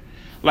hear,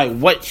 like,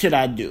 what should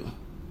I do?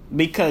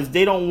 Because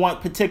they don't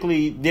want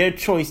particularly their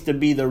choice to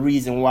be the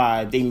reason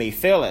why they may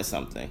fail at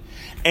something.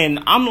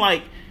 And I'm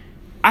like,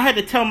 I had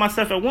to tell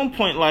myself at one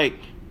point, like,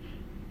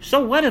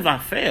 so what if I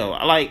fail?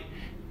 Like,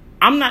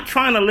 I'm not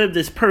trying to live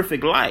this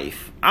perfect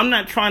life. I'm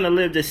not trying to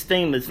live this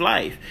stainless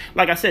life.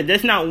 Like I said,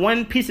 there's not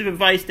one piece of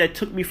advice that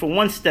took me from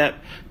one step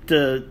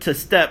to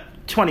step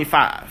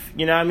 25.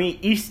 You know what I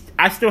mean?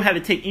 I still had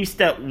to take each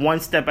step one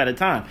step at a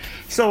time.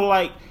 So,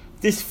 like,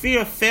 this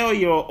fear of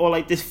failure or,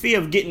 like, this fear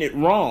of getting it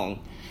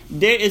wrong,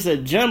 there is a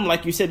gem,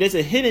 like you said, there's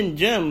a hidden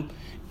gem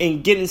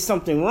in getting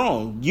something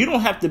wrong. You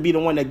don't have to be the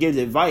one that gives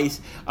advice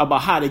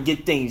about how to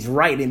get things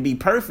right and be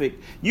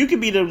perfect. You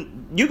could be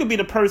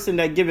the person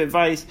that give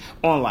advice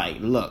on, like,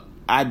 look,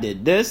 I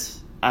did this,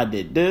 I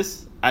did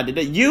this, I did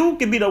that. You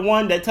could be the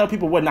one that tell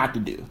people what not to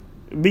do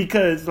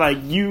because, like,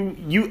 you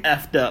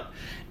effed up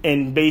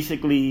and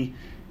basically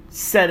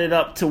set it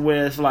up to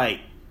where it's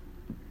like,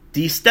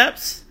 these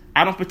steps,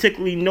 I don't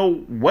particularly know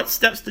what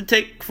steps to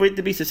take for it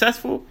to be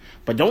successful,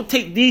 but don't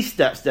take these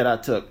steps that I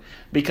took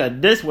because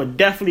this would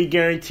definitely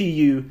guarantee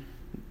you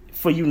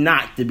for you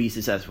not to be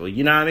successful.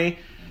 You know what I mean?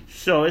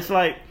 So it's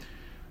like,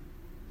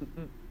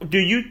 do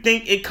you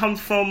think it comes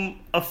from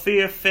a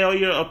fear of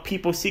failure of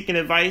people seeking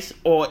advice,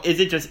 or is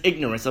it just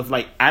ignorance of,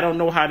 like, I don't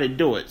know how to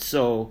do it,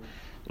 so,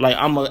 like,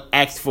 I'm going to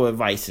ask for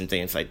advice and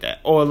things like that?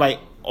 Or, like,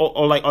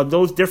 or like, are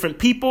those different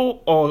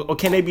people, or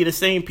can they be the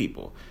same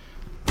people?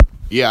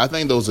 Yeah, I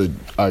think those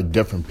are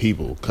different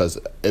people. Because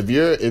if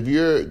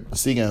you're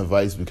seeking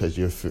advice because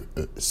you're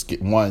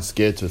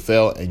scared to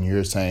fail, and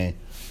you're saying,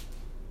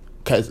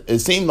 because it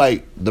seemed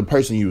like the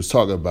person you was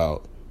talking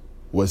about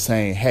was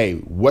saying, "Hey,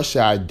 what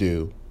should I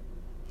do?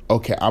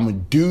 Okay, I'm gonna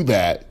do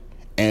that,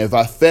 and if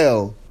I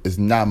fail, it's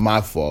not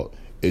my fault.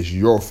 It's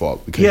your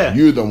fault because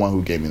you're the one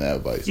who gave me that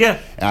advice." Yeah,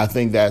 and I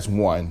think that's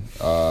one.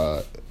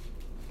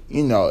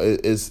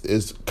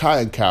 It's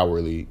kind of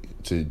cowardly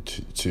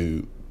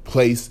to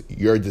place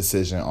your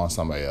decision on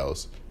somebody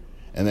else.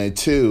 And then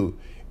two,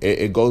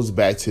 it goes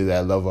back to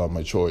that level of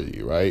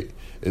maturity, right?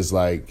 It's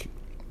like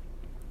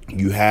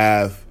you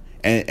have,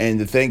 and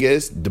the thing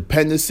is,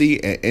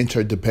 dependency and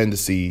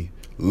interdependency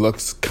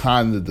looks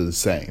kind of the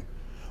same.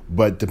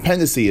 But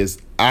dependency is,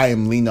 I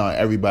am leaning on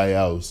everybody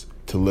else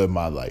to live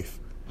my life.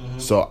 Mm-hmm.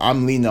 So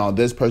I'm leaning on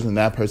this person,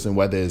 that person,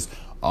 whether it's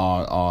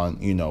on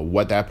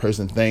what that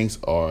person thinks,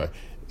 or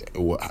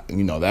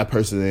that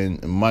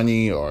person's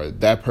money, or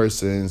that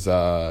person's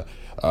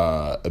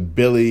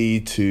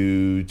ability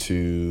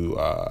to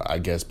I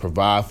guess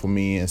provide for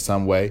me in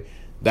some way.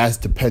 That's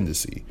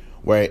dependency.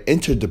 Where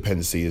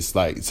interdependency is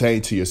like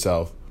saying to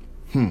yourself,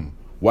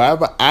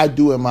 whatever I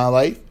do in my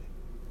life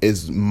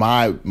is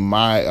my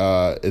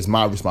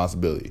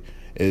responsibility.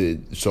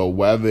 So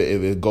whether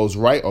if it goes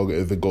right or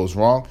if it goes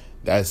wrong,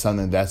 that's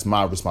something that's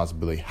my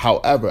responsibility.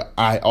 However,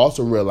 I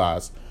also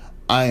realize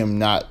I am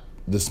not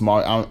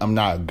I'm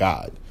not a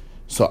God.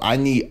 So I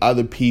need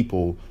other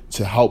people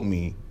to help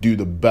me do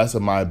the best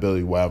of my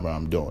ability whatever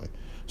I'm doing.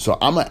 So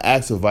I'm going to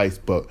ask advice,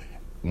 but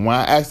when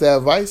I ask that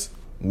advice,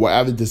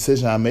 whatever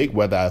decision I make,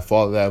 whether I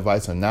follow that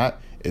advice or not,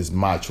 is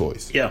my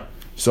choice. Yeah.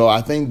 So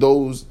I think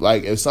those,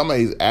 like, if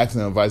somebody's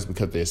asking advice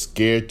because they're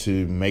scared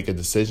to make a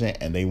decision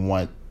and they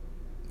want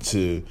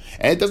to,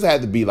 and it doesn't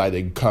have to be like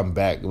they come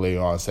back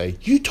later on and say,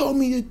 you told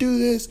me to do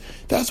this,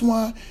 that's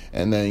why,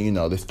 and then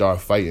they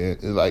start fighting.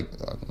 It's like,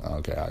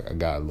 okay, I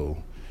got a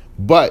little,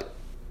 but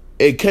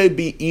it could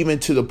be even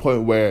to the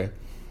point where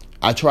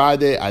I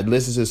tried it, I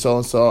listened to so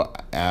and so,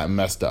 and I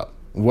messed up.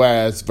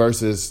 Whereas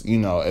versus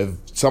if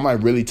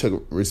somebody really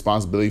took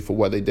responsibility for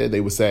what they did,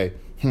 they would say,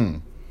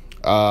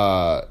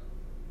 I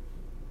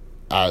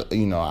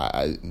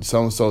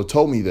so and so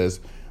told me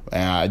this,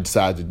 and I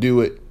decided to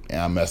do it,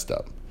 and I messed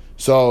up.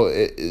 So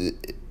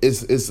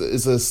it's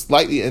a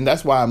slightly, and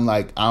that's why I'm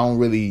like, I don't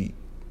really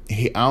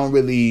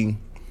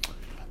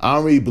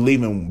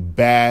believe in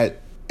bad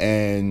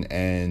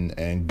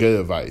and good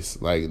advice.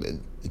 Like,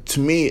 to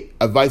me,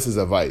 advice is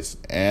advice,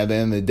 and at the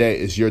end of the day,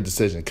 it's your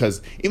decision.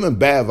 Because even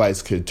bad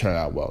advice could turn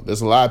out well.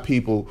 There's a lot of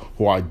people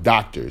who are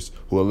doctors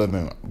who are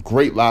living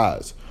great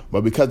lives,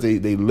 but because they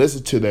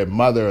listen to their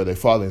mother or their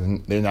father,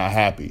 they're not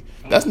happy.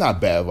 That's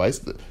not bad advice.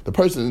 The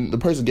person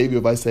gave you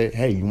advice, say,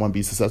 hey, you want to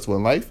be successful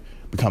in life?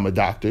 Become a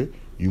doctor.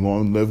 You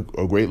want to live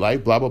a great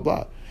life, blah, blah,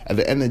 blah. At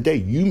the end of the day,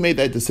 you made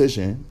that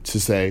decision to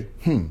say,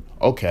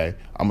 okay,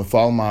 I'm going to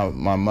follow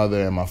my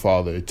mother and my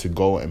father to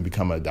go and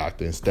become a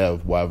doctor instead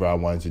of whatever I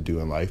wanted to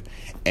do in life.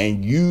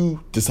 And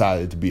you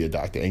decided to be a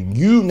doctor. And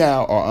you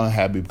now are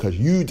unhappy because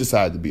you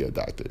decided to be a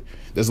doctor.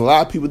 There's a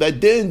lot of people that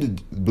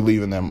didn't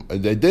believe in them,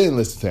 that didn't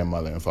listen to their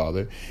mother and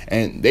father.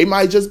 And they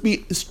might just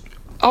be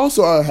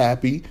also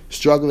unhappy,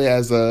 struggling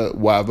as a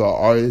whatever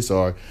artist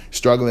or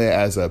struggling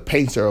as a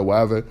painter or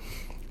whatever,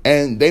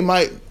 and they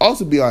might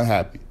also be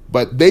unhappy.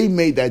 But they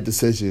made that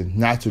decision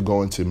not to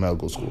go into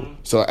medical school. Mm-hmm.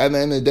 So at the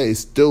end of the day, it's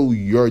still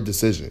your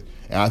decision,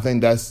 and I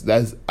think that's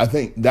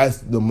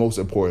the most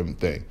important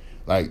thing.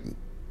 Like,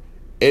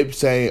 if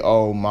saying,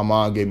 "Oh, my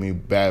mom gave me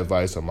bad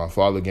advice" or "My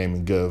father gave me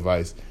good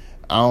advice,"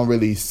 I don't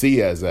really see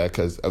it as that,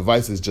 because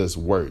advice is just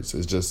words.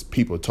 It's just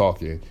people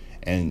talking,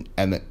 and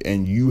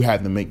you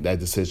have to make that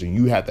decision.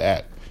 You have to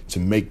act to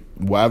make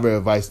whatever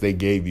advice they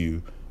gave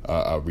you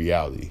a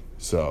reality.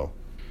 So,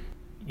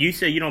 you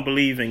say you don't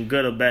believe in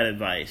good or bad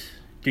advice.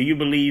 Do you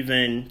believe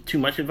in too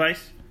much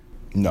advice?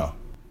 No.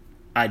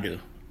 I do.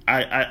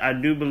 I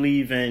do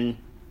believe in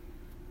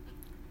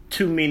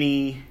too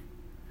many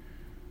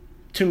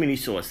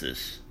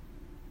sources,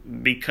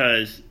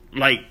 because,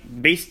 like,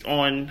 based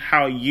on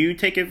how you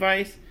take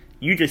advice,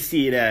 you just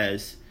see it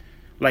as,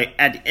 like,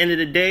 at the end of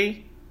the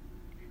day,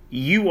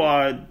 you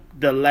are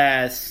the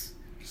last.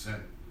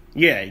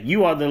 Yeah,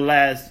 you are the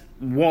last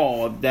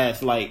wall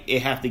that's like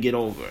it have to get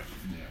over.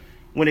 Yeah.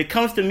 When it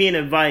comes to me and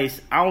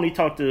advice, I only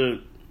talk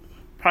to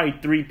probably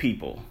 3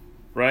 people,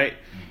 right?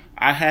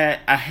 I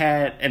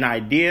had an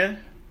idea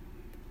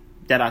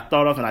that I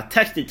thought of, and I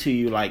texted to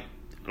you like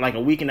a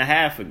week and a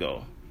half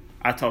ago.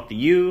 I talked to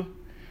you,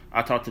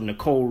 I talked to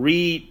Nicole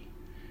Reed,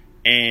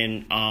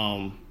 and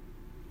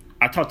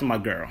I talked to my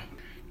girl.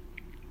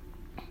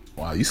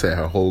 Wow, you said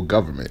her whole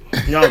government.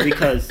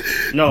 because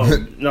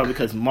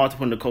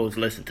multiple Nicoles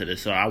listen to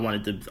this, so I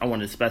wanted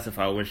to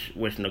specify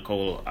which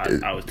Nicole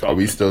I was talking.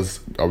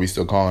 Are we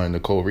still calling her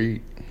Nicole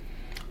Reed?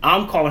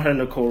 I'm calling her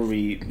Nicole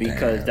Reed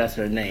because that's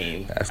her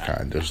name. That's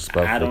kind of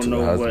disrespectful. I don't to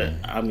know the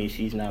husband. I mean,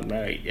 she's not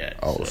married yet.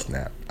 Oh, so.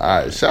 Snap. All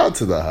right, shout out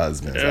to the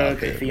husbands.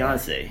 Okay,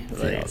 fiance.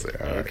 Fiance,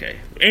 all right. Okay.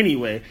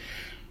 Anyway,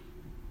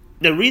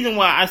 the reason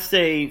why I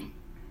say,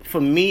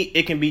 for me,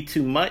 it can be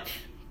too much,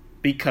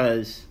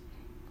 because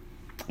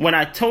when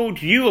I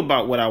told you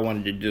about what I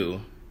wanted to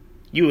do,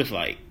 you was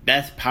like,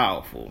 that's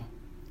powerful.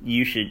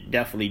 You should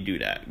definitely do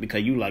that,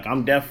 because you like,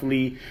 I'm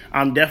definitely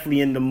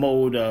in the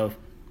mode of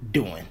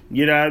doing.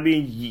 You know what I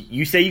mean?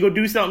 You say you gonna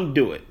do something,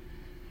 do it.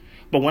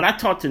 But when I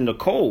talked to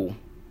Nicole,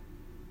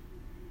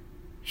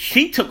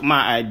 she took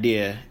my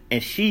idea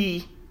and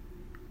she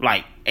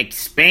like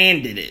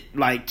expanded it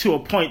like to a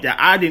point that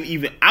I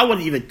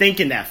wasn't even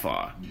thinking that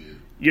far. Yeah.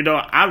 You know,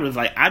 I was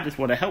like, I just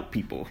want to help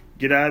people.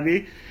 You know what I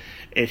mean?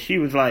 And she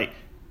was like,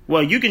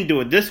 well, you can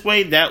do it this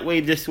way, that way,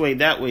 this way,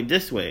 that way,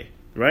 this way,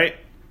 right?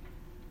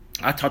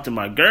 I talked to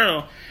my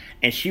girl,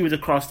 and she was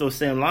across those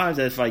same lines.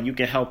 That's like, you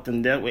can help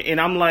them that way.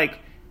 And I'm like,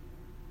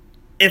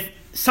 if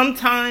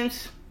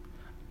sometimes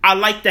I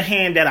like the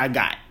hand that I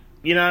got,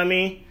 you know what I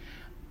mean?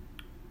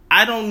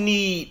 I don't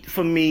need,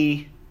 for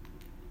me,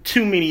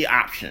 too many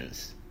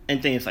options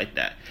and things like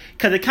that.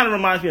 Because it kind of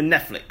reminds me of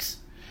Netflix.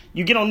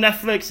 You get on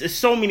Netflix, there's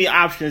so many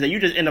options that you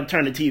just end up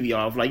turning the TV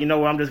off. Like, you know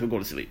what, I'm just going to go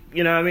to sleep.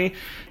 You know what I mean?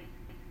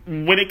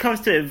 When it comes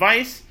to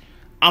advice,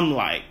 I'm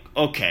like,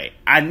 okay,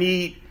 I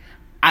need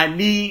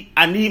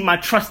my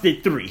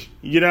trusted 3.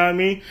 You know what I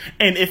mean?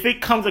 And if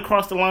it comes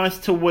across the lines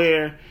to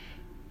where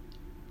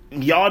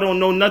y'all don't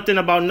know nothing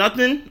about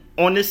nothing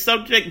on this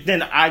subject,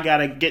 then I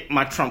gotta get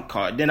my trump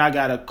card. Then I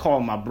gotta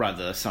call my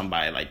brother or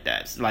somebody like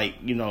that. It's like,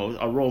 you know,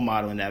 a role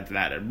model in that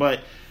matter.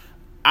 But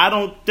I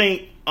don't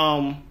think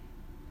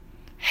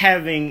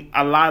having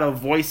a lot of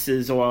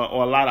voices or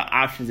a lot of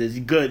options is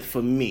good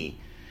for me,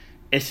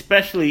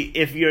 especially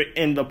if you're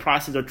in the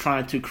process of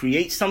trying to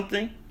create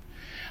something,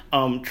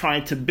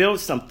 trying to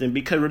build something.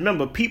 Because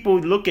remember, people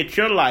look at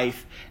your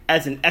life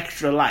as an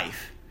extra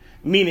life.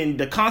 Meaning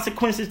the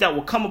consequences that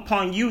will come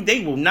upon you,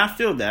 they will not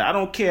feel that. I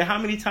don't care how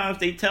many times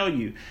they tell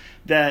you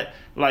that,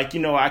 like, you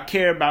know, I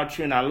care about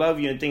you and I love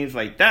you and things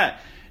like that.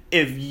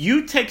 If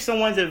you take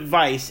someone's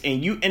advice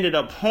and you ended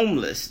up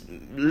homeless,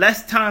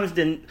 less times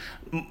than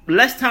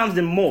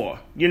more,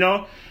 you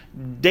know,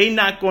 they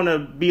not going to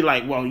be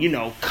like, well, you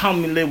know,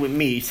 come and live with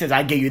me since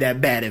I gave you that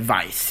bad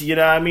advice. You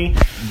know what I mean?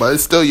 But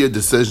it's still your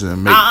decision to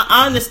make.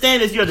 I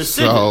understand it's your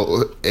decision.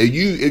 So if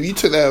you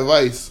took that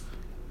advice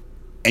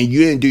and you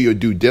didn't do your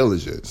due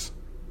diligence,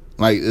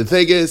 like, the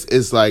thing is,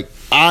 it's like,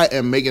 I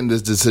am making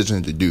this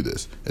decision to do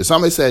this. If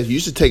somebody says you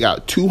should take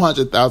out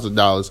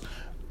 $200,000,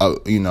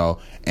 you know,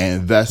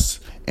 and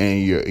invest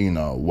in your, you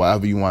know,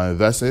 whatever you want to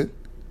invest in,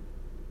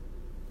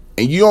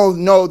 and you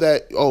don't know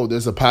that, oh,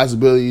 there's a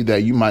possibility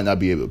that you might not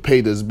be able to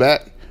pay this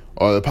back,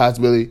 or the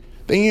possibility,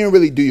 then you didn't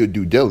really do your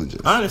due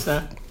diligence. I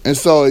understand. And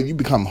so if you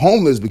become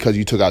homeless because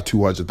you took out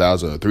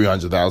 $200,000 or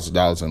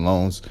 $300,000 in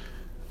loans,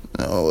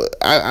 you know,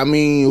 I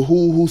mean,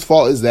 whose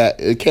fault is that?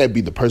 It can't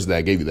be the person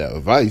that gave you that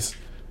advice.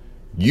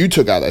 You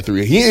took out that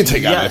He didn't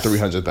take out that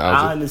 $300,000.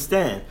 I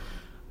understand,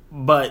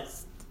 but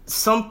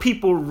some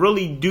people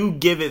really do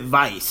give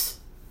advice,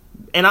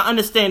 and I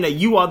understand that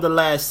you are the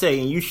last say,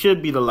 and you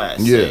should be the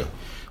last say.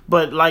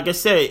 But like I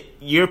said,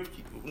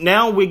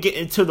 now we're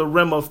getting to the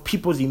realm of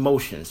people's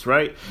emotions,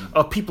 right?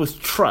 Of people's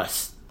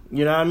trust.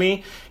 You know what I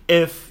mean?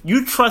 if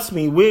you trust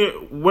me,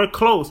 we're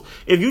close.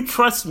 If you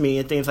trust me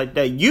and things like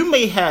that, you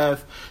may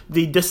have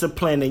the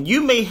discipline and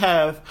you may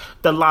have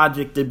the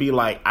logic to be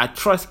like, I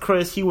trust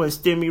Chris, he wouldn't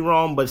steer me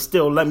wrong, but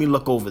still let me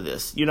look over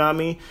this. You know what I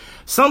mean?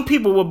 Some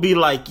people will be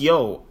like,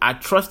 yo, I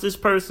trust this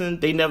person,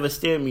 they never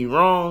steered me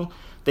wrong,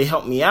 they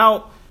help me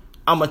out,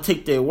 I'm gonna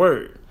take their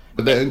word.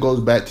 But then it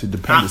goes back to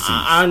dependencies.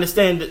 I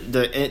understand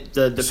the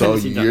dependency. So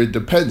you're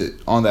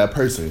dependent on that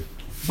person.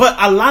 But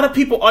a lot of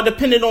people are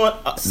dependent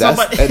on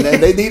somebody. And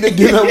then they need to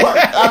do the work.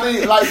 I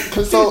mean, like,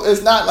 so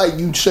it's not like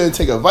you shouldn't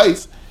take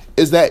advice.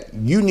 It's that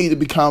you need to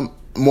become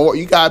more.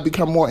 You gotta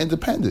become more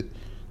independent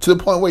to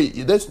the point where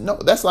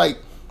that's like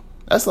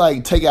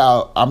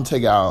I'm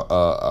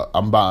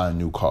buying a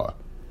new car,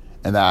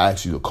 and I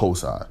ask you to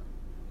co-sign.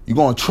 You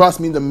gonna trust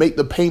me to make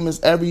the payments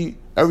every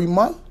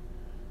month?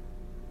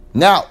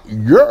 Now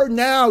you're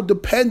now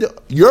dependent.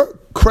 Your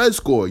credit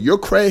score, your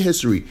credit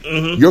history,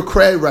 your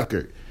credit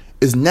record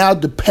is now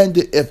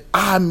dependent if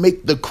I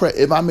make the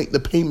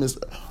payments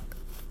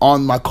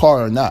on my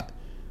car or not.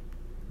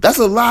 That's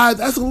a lie.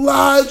 That's a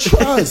lie of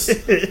trust.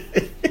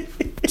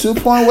 To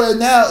the point where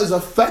now it's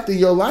affecting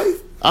your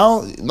life. I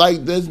don't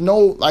like. There's no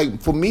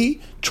like. For me,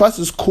 trust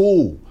is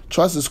cool.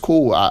 Trust is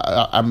cool.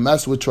 I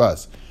mess with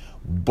trust,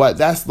 but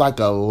that's like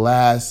a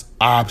last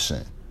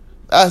option.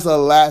 That's a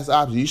last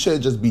option. You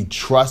shouldn't just be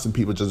trusting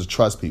people just to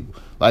trust people.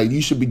 Like,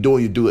 you should be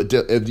doing your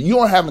due. If you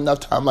don't have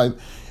enough time, like,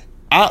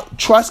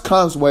 trust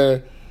comes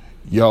where,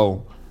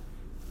 yo,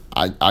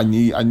 I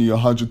need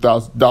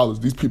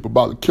 $100,000. These people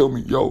about to kill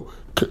me. Yo,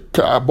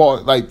 can I borrow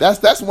it? Like,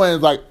 that's when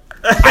it's like,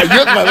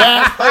 you're my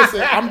last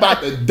person. I'm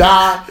about to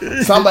die.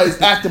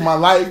 Somebody's acting my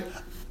life.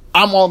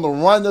 I'm on the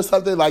run or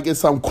something, like it's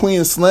some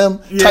Queen Slim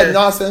type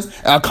nonsense,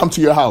 and I come to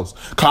your house.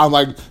 Cause I'm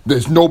like,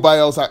 there's nobody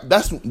else.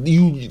 That's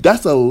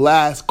a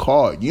last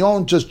card. You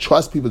don't just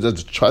trust people just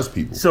to trust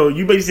people. So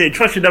you basically say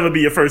trust should never be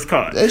your first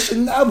card. It should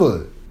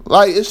never.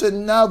 It should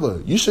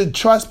never. You should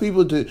trust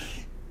people to.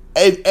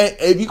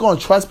 If you're gonna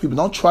trust people,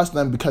 don't trust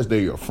them because they're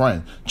your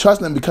friend.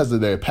 Trust them because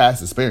of their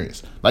past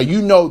experience. Like,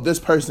 you know,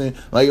 this person.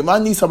 Like, if I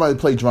need somebody to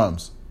play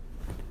drums.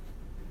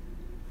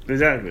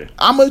 Exactly.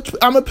 I'm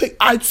a pick.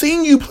 I've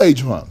seen you play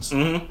drums.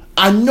 Mm-hmm.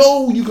 I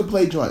know you can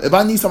play drums. If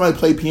I need somebody to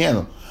play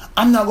piano,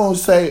 I'm not gonna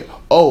say,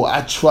 "Oh, I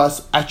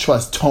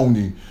trust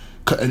Tony,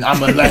 and I'm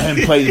gonna let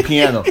him play the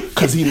piano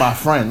because he's my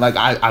friend." Like,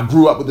 I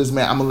grew up with this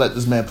man. I'm gonna let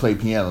this man play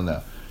piano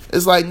now.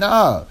 It's like,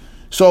 nah.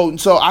 So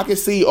I can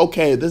see,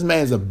 okay, this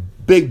man's a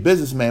big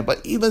businessman,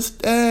 but even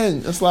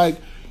then, it's like,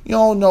 you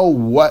don't know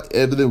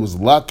if it was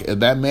luck, if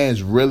that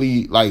man's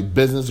really like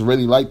business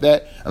really like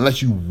that,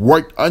 unless you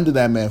worked under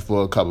that man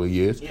for a couple of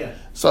years. Yeah.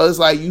 So it's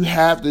like, you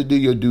have to do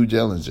your due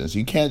diligence.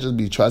 You can't just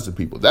be trusting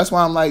people. That's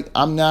why I'm like,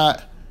 I'm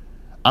not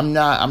of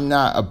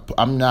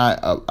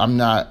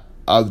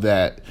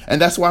that.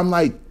 And that's why I'm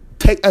like,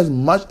 take as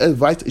much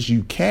advice as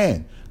you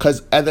can.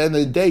 Because at the end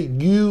of the day,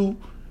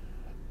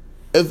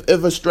 if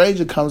a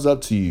stranger comes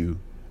up to you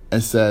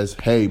and says,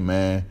 hey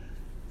man,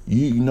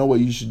 you know what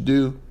you should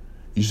do?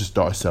 You should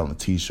start selling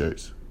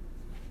T-shirts.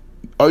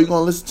 Are you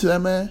gonna listen to that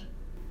man?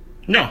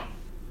 No.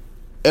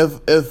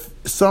 If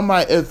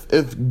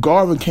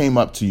Garvin came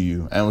up to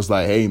you and was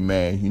like, "Hey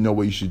man, you know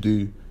what you should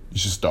do? You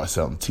should start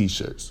selling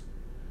T-shirts."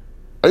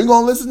 Are you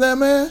gonna listen to that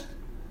man?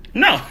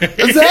 No.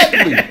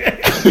 Exactly.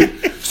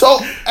 So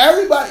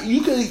anybody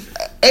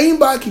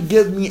can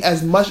give me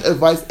as much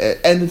advice,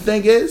 and the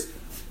thing is,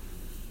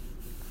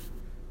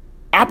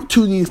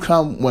 opportunities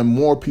come when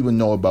more people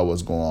know about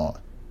what's going on.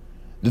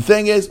 The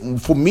thing is,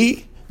 for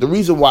me, the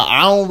reason why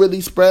I don't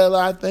really spread a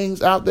lot of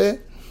things out there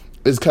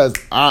is because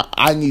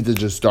I need to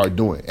just start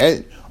doing it.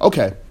 And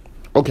okay,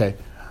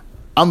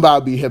 I'm about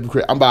to be a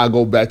hypocrite. I'm about to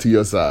go back to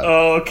your side.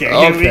 Oh, okay.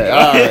 Okay,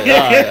 all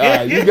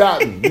right. You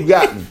got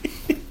me.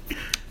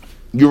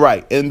 You're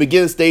right. In the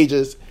beginning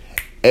stages,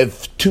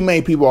 if too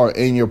many people are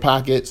in your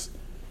pockets,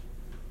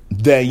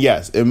 then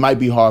yes, it might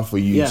be hard for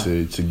you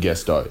to get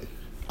started.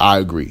 I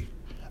agree.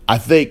 I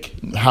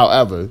think,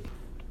 however,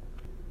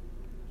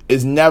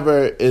 is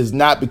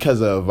not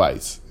because of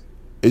advice.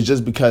 It's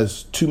just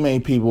because too many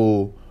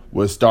people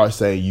will start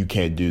saying you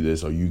can't do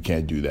this or you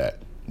can't do that,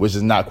 which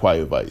is not quite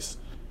advice.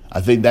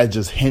 I think that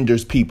just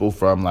hinders people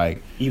from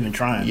like even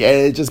trying. Yeah,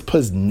 it just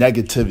puts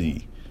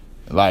negativity.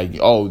 Like,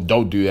 oh,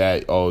 don't do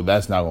that. Oh,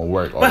 that's not gonna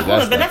work.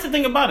 But that's the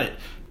thing about it.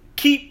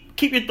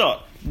 Keep your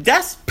thought.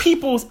 That's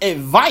people's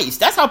advice.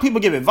 That's how people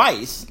give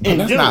advice. But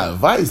that's not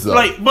advice though.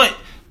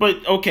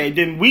 But okay,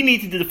 then we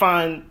need to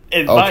define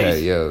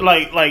advice,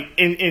 like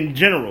in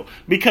general,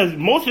 because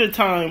most of the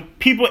time,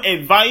 people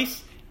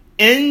advice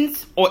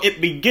ends or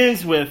it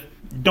begins with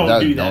don't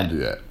do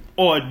that,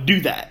 or do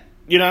that.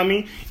 You know what I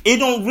mean? It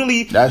don't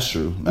really. That's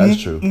true.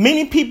 That's true.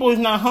 Many people is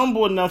not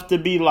humble enough to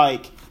be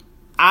like,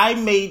 I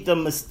made the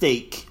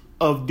mistake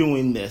of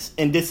doing this,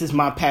 and this is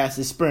my past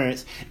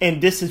experience,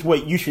 and this is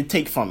what you should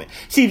take from it.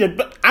 See,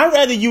 I'd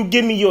rather you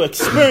give me your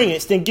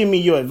experience than give me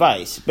your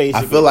advice,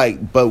 basically. I feel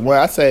like, but when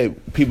I say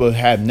people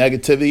have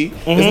negativity,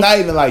 it's not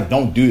even like,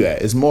 don't do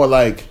that. It's more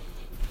like,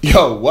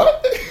 yo,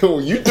 what?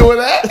 You doing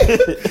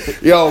that?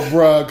 Yo,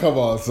 bro, come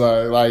on,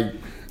 son. Like,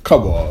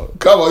 Come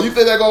on. You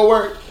think that gonna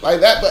work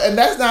like that? And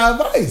that's not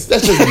advice.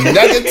 That's just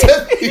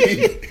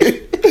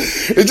negativity.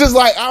 It's just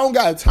like I don't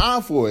got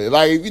time for it.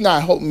 Like if you're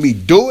not helping me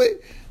do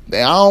it,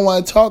 then I don't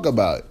want to talk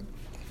about it.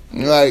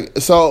 Like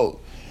so,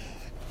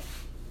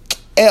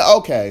 and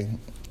okay,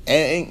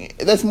 and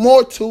there's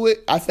more to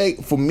it. I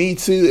think for me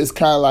too, it's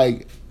kind of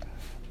like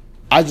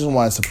I just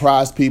want to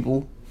surprise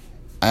people,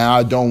 and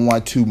I don't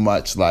want too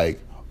much. Like,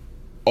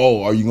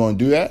 oh, are you gonna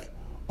do that?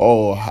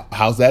 Oh,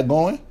 how's that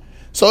going?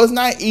 So it's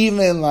not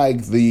even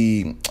like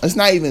the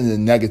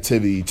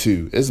negativity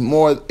too.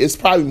 It's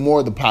probably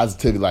more the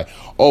positivity, like,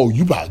 oh,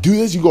 you about to do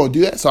this, you gonna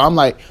do that. So I'm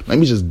like, let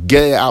me just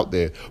get it out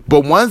there.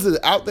 But once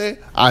it's out there,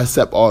 I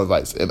accept all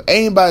advice. If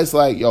anybody's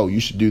like, yo,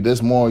 you should do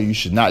this more, you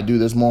should not do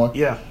this more.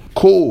 Yeah.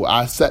 Cool,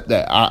 I accept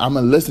that. I'm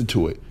gonna listen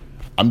to it.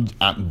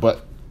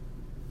 But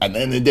at the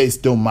end of the day, it's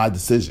still my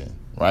decision,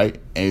 right?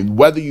 And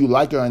whether you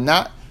like it or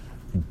not,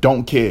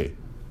 don't care.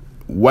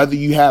 Whether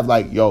you have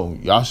like, yo,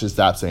 y'all should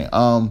stop saying,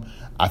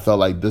 I felt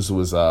like this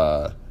was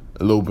a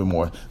little bit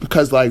more.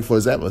 Because, like, for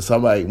example,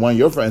 one of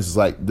your friends is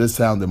like, this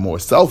sounded more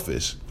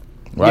selfish,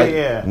 right?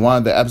 Yeah. One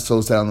of the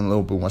episodes sounded a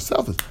little bit more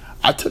selfish.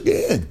 I took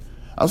it in.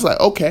 I was like,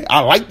 okay,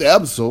 I like the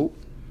episode.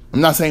 I'm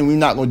not saying we're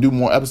not going to do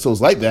more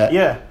episodes like that.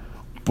 Yeah.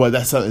 But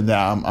that's something that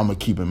I'm going to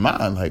keep in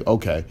mind. Like,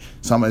 okay,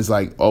 somebody's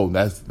like, oh,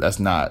 that's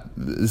not,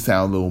 it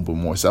sounds a little bit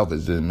more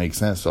selfish. It didn't make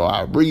sense. So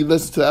I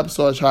re-listened to the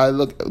episode, I try to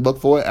look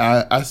for it.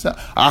 And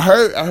I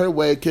heard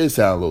where kids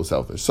sound a little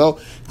selfish. So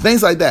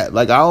things like that.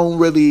 Like, I don't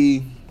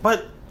really.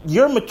 But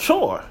you're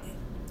mature.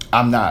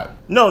 I'm not.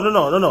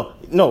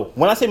 No.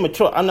 When I say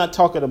mature, I'm not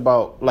talking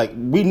about, like,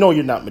 we know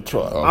you're not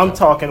mature. Okay. I'm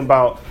talking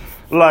about,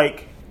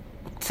 like,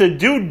 to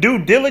do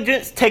due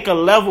diligence take a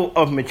level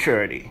of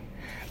maturity.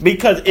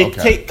 Because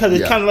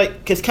it's kind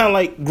of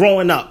like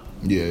growing up.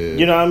 Yeah.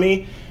 You know what I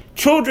mean?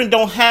 Children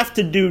don't have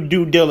to do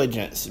due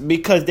diligence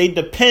because they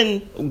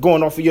depend,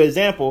 going off of your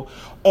example,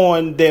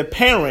 on their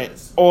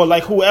parents or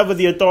like whoever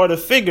the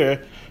authoritative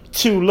figure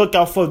to look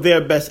out for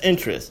their best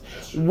interest.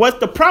 What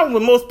the problem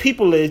with most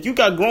people is, you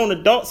got grown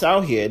adults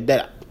out here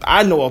that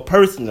I know of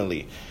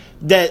personally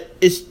that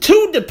is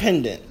too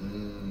dependent.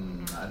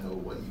 I know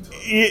what you're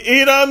talking about.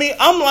 You know what I mean?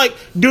 I'm like,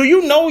 do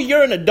you know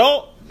you're an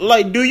adult?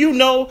 Like, do you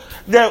know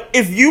that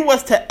if you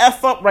was to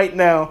F up right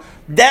now,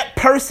 that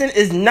person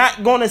is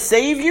not going to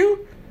save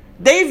you?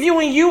 They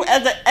viewing you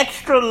as an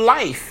extra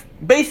life,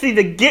 basically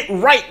to get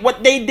right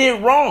what they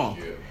did wrong.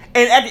 Yeah.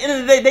 And at the end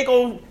of the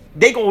day,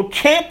 they go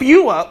champ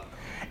you up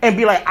and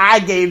be like, I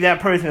gave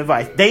that person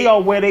advice. They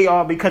are where they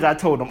are because I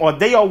told them. Or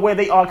they are where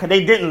they are because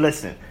they didn't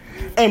listen.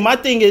 And my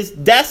thing is,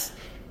 that's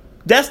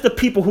the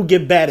people who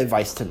give bad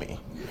advice to me.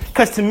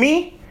 Because to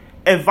me,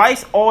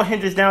 advice all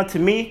hinges down to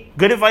me.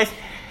 Good advice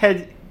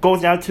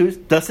goes down to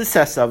the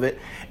success of it.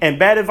 And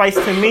bad advice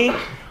to me,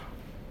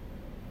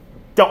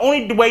 the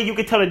only way you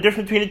can tell the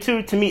difference between the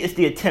two, to me, is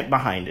the intent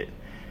behind it.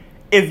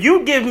 If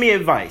you give me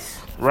advice,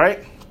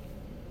 right,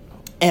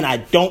 and I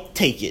don't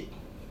take it,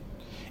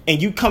 and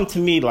you come to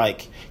me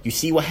like, you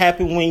see what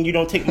happened when you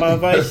don't take my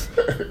advice,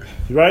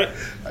 right?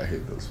 I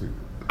hate those people.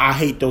 I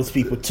hate those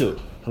people too,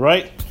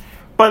 right?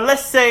 But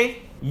let's say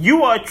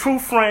you are a true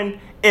friend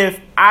if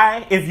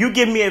you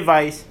give me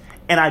advice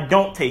and I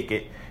don't take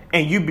it,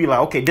 and you be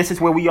like, okay, this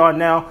is where we are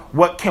now.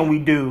 What can we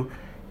do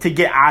to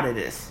get out of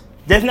this?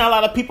 There's not a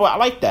lot of people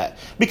like that.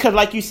 Because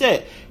like you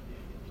said,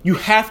 you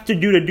have to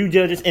do the due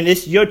diligence, and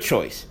it's your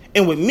choice.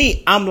 And with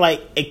me, I'm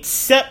like,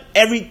 accept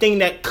everything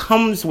that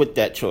comes with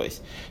that choice.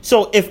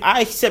 So if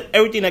I accept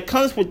everything that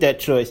comes with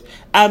that choice,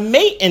 I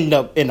may end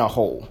up in a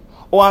hole.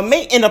 Or I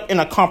may end up in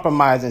a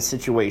compromising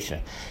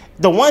situation.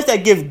 The ones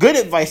that give good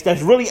advice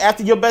that's really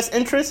after your best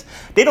interest,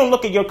 they don't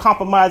look at your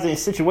compromising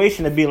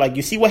situation and be like,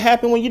 you see what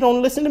happened when you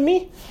don't listen to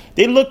me?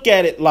 They look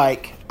at it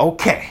like,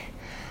 okay,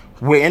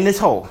 we're in this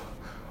hole.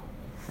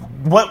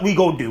 What we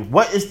go do?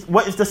 What is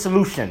the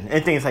solution?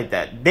 And things like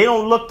that. They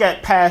don't look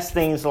at past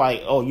things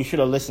like, oh, you should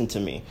have listened to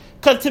me.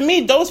 Because to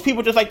me, those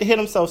people just like to hear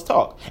themselves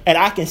talk. And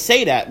I can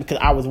say that because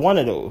I was one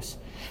of those.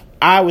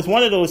 I was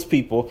one of those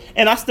people,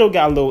 and I still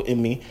got a little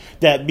in me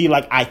that be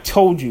like, I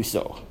told you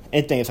so.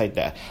 And things like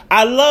that.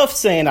 I love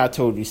saying I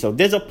told you so.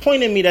 There's a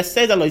point in me that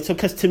says I love you so,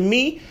 because to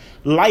me,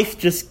 life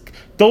just,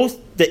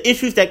 the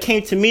issues that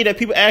came to me that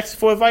people asked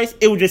for advice,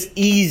 it was just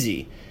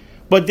easy.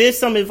 But there's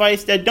some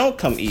advice that don't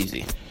come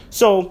easy.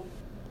 So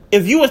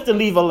if you was to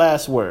leave a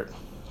last word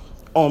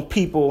on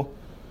people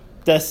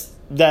that's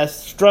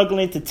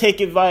struggling to take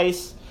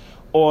advice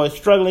or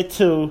struggling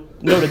to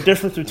know the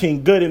difference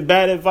between good and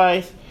bad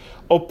advice,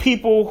 or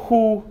people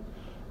who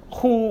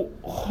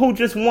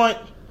just want,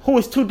 who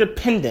is too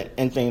dependent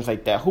and things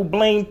like that, who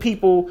blame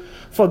people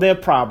for their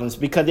problems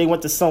because they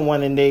went to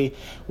someone and they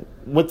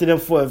went to them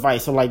for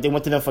advice, or like they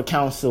went to them for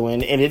counsel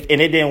and it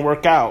didn't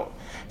work out.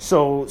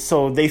 So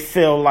they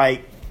feel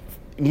like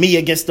me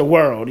against the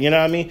world, you know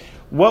what I mean?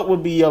 What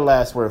would be your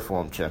last word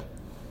for them, Chip?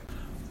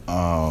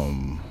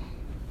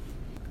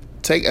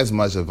 Take as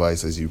much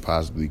advice as you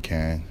possibly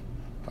can.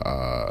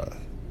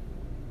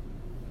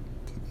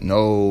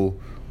 Know,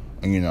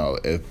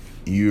 if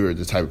you're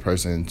the type of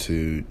person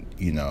to,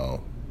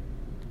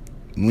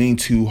 lean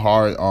too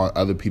hard on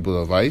other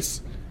people's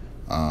advice.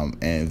 And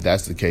if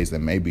that's the case,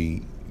 then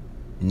maybe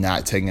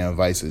not taking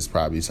advice is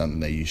probably something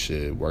that you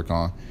should work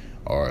on,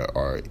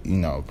 or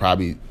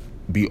probably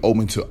be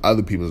open to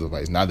other people's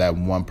advice, not that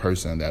one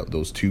person,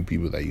 those two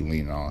people that you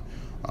lean on.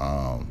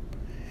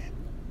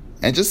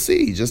 And just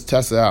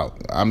test it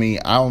out. I mean,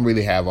 I don't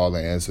really have all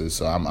the answers,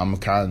 so I'm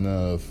kind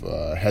of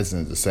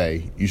hesitant to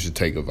say you should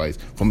take advice.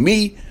 For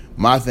me,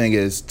 my thing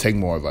is take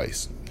more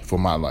advice for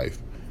my life.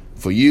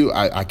 For you,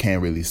 I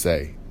can't really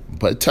say.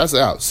 But test it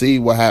out. See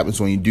what happens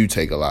when you do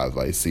take a lot of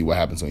advice. See what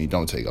happens when you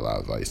don't take a lot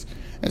of advice.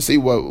 And see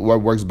what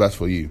works best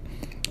for you.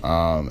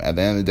 At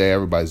the end of the day,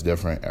 everybody's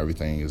different.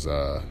 Everything is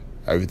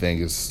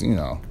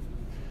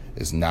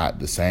it's not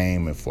the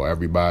same for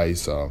everybody.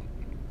 So,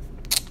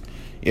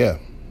 yeah,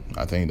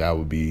 I think that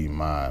would be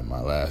my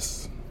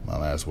last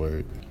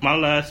word. My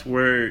last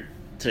word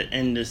to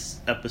end this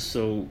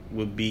episode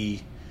would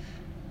be: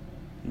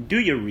 do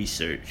your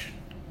research,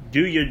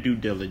 do your due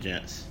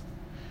diligence.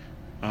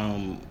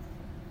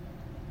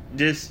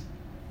 Just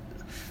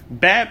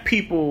bad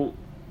people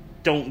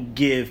don't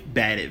give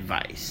bad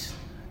advice,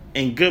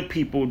 and good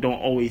people don't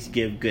always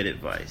give good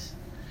advice.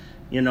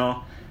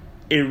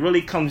 It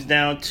really comes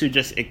down to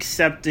just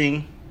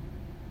accepting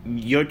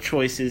your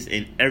choices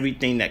and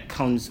everything that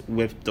comes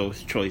with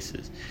those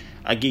choices.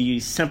 I'll give you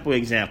simple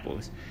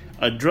examples.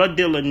 A drug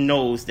dealer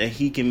knows that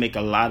he can make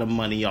a lot of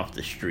money off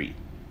the street,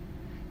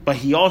 but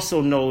he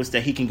also knows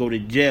that he can go to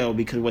jail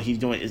because what he's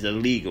doing is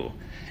illegal.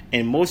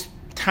 And most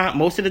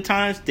of the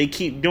times they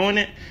keep doing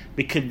it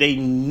because they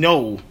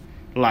know,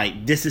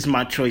 like, this is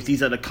my choice,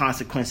 these are the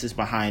consequences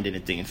behind it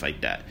and things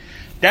like that.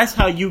 That's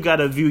how you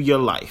gotta view your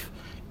life,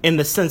 in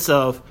the sense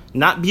of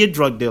not be a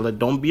drug dealer,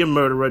 don't be a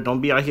murderer, don't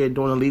be out here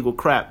doing illegal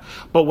crap.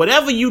 But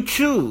whatever you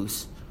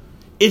choose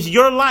is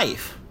your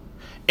life,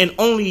 and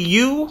only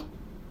you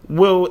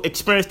will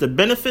experience the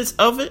benefits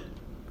of it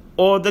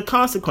or the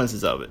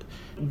consequences of it.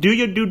 Do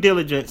your due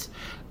diligence,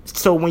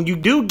 so when you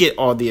do get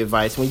all the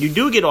advice, when you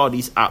do get all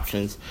these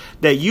options,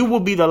 that you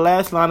will be the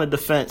last line of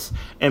defense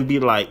and be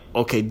like,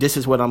 okay, this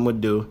is what I'm going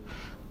to do.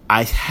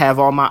 I have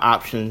all my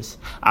options.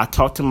 I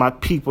talk to my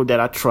people that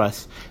I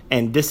trust,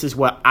 and this is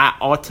what I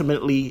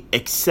ultimately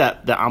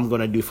accept that I'm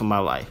going to do for my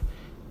life.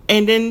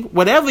 And then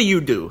whatever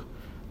you do,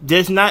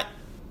 there's not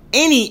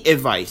any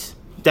advice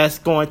that's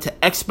going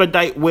to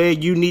expedite where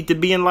you need to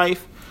be in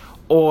life,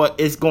 or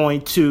is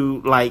going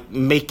to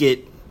make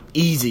it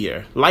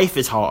easier. Life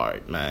is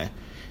hard, man.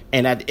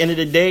 And at the end of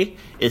the day,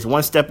 it's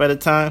one step at a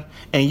time.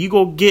 And you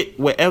go get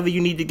wherever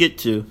you need to get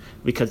to,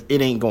 because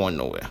it ain't going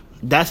nowhere.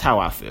 That's how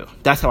I feel.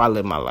 That's how I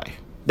live my life.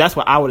 That's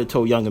what I would have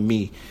told younger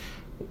me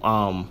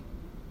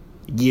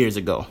years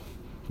ago.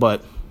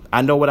 But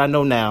I know what I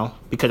know now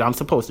because I'm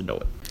supposed to know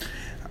it.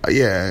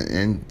 Yeah,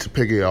 and to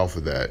pick it off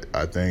of that,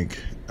 I think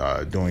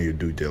doing your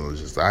due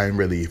diligence. I didn't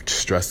really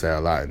stress that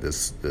a lot in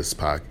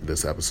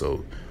this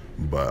episode.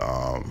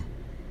 But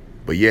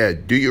yeah,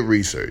 do your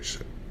research.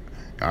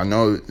 I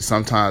know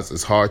sometimes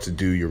it's hard to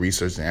do your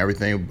research and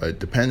everything, but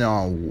depending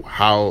on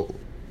how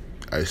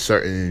a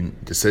certain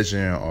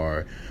decision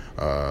or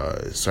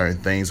certain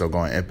things are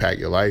going to impact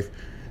your life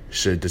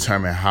should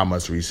determine how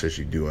much research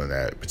you do on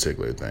that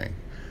particular thing.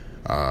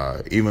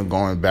 Even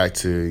going back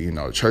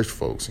to, church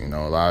folks, a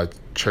lot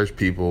of church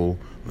people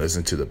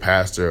listen to the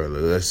pastor or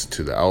listen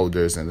to the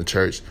elders in the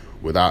church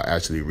without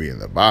actually reading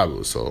the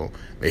Bible. So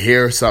they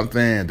hear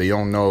something and they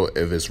don't know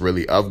if it's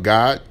really of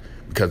God,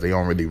 because they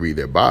don't really read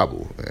their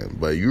Bible.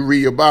 But you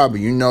read your Bible,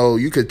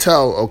 you could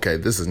tell, okay,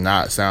 this is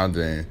not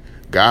sounding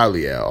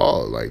godly at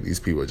all. Like, these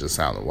people are just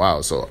sounding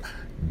wild. So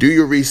do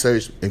your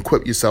research,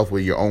 equip yourself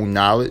with your own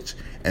knowledge,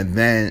 and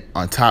then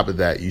on top of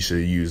that, you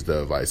should use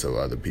the advice of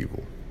other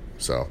people.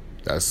 So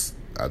I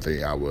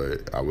think I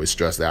would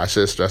stress that. I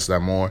should stress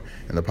that more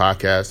in the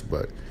podcast,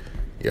 but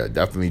yeah,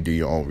 definitely do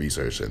your own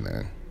research and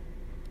then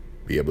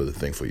be able to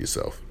think for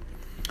yourself.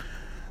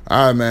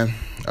 All right, man.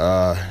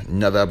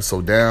 Another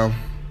episode down.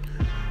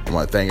 I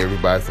want to thank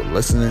everybody for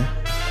listening,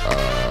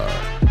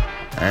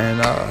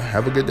 and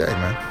have a good day,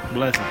 man.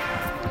 Blessings.